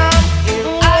I come,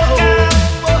 here I come.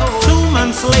 2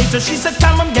 months later, she said,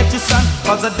 come and get your son,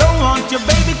 cause I don't want your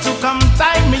baby to come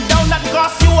tie me down. Not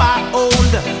cause you are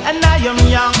old and I am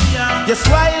young. Yes,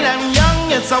 while I'm young,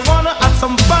 yes, I wanna have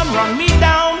some fun. Run me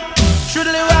down.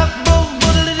 Shoodly walk, boom,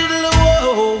 boodly diddly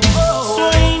whoa.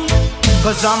 Swing.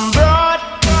 Cause I'm broad,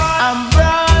 I'm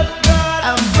broad,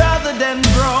 I'm broader than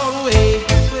Broadway.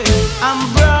 I'm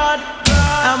broad,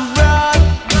 I'm broad,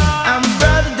 I'm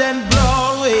broader than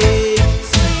Broadway.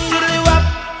 Shoodly wop,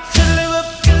 shoodly whoop,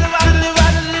 shoodly wop,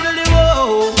 diddly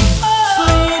whoa.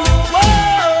 Swing,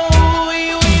 whoa,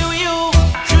 you,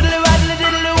 shoodly wop,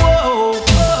 diddly whoa.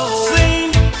 Swing.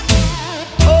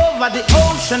 Over the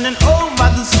ocean and over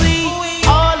the sea,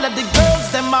 all of the girls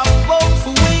them are vote for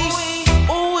we.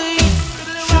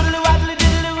 Shoodly waddly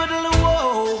diddly widdly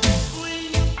whoa.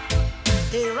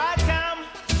 Here I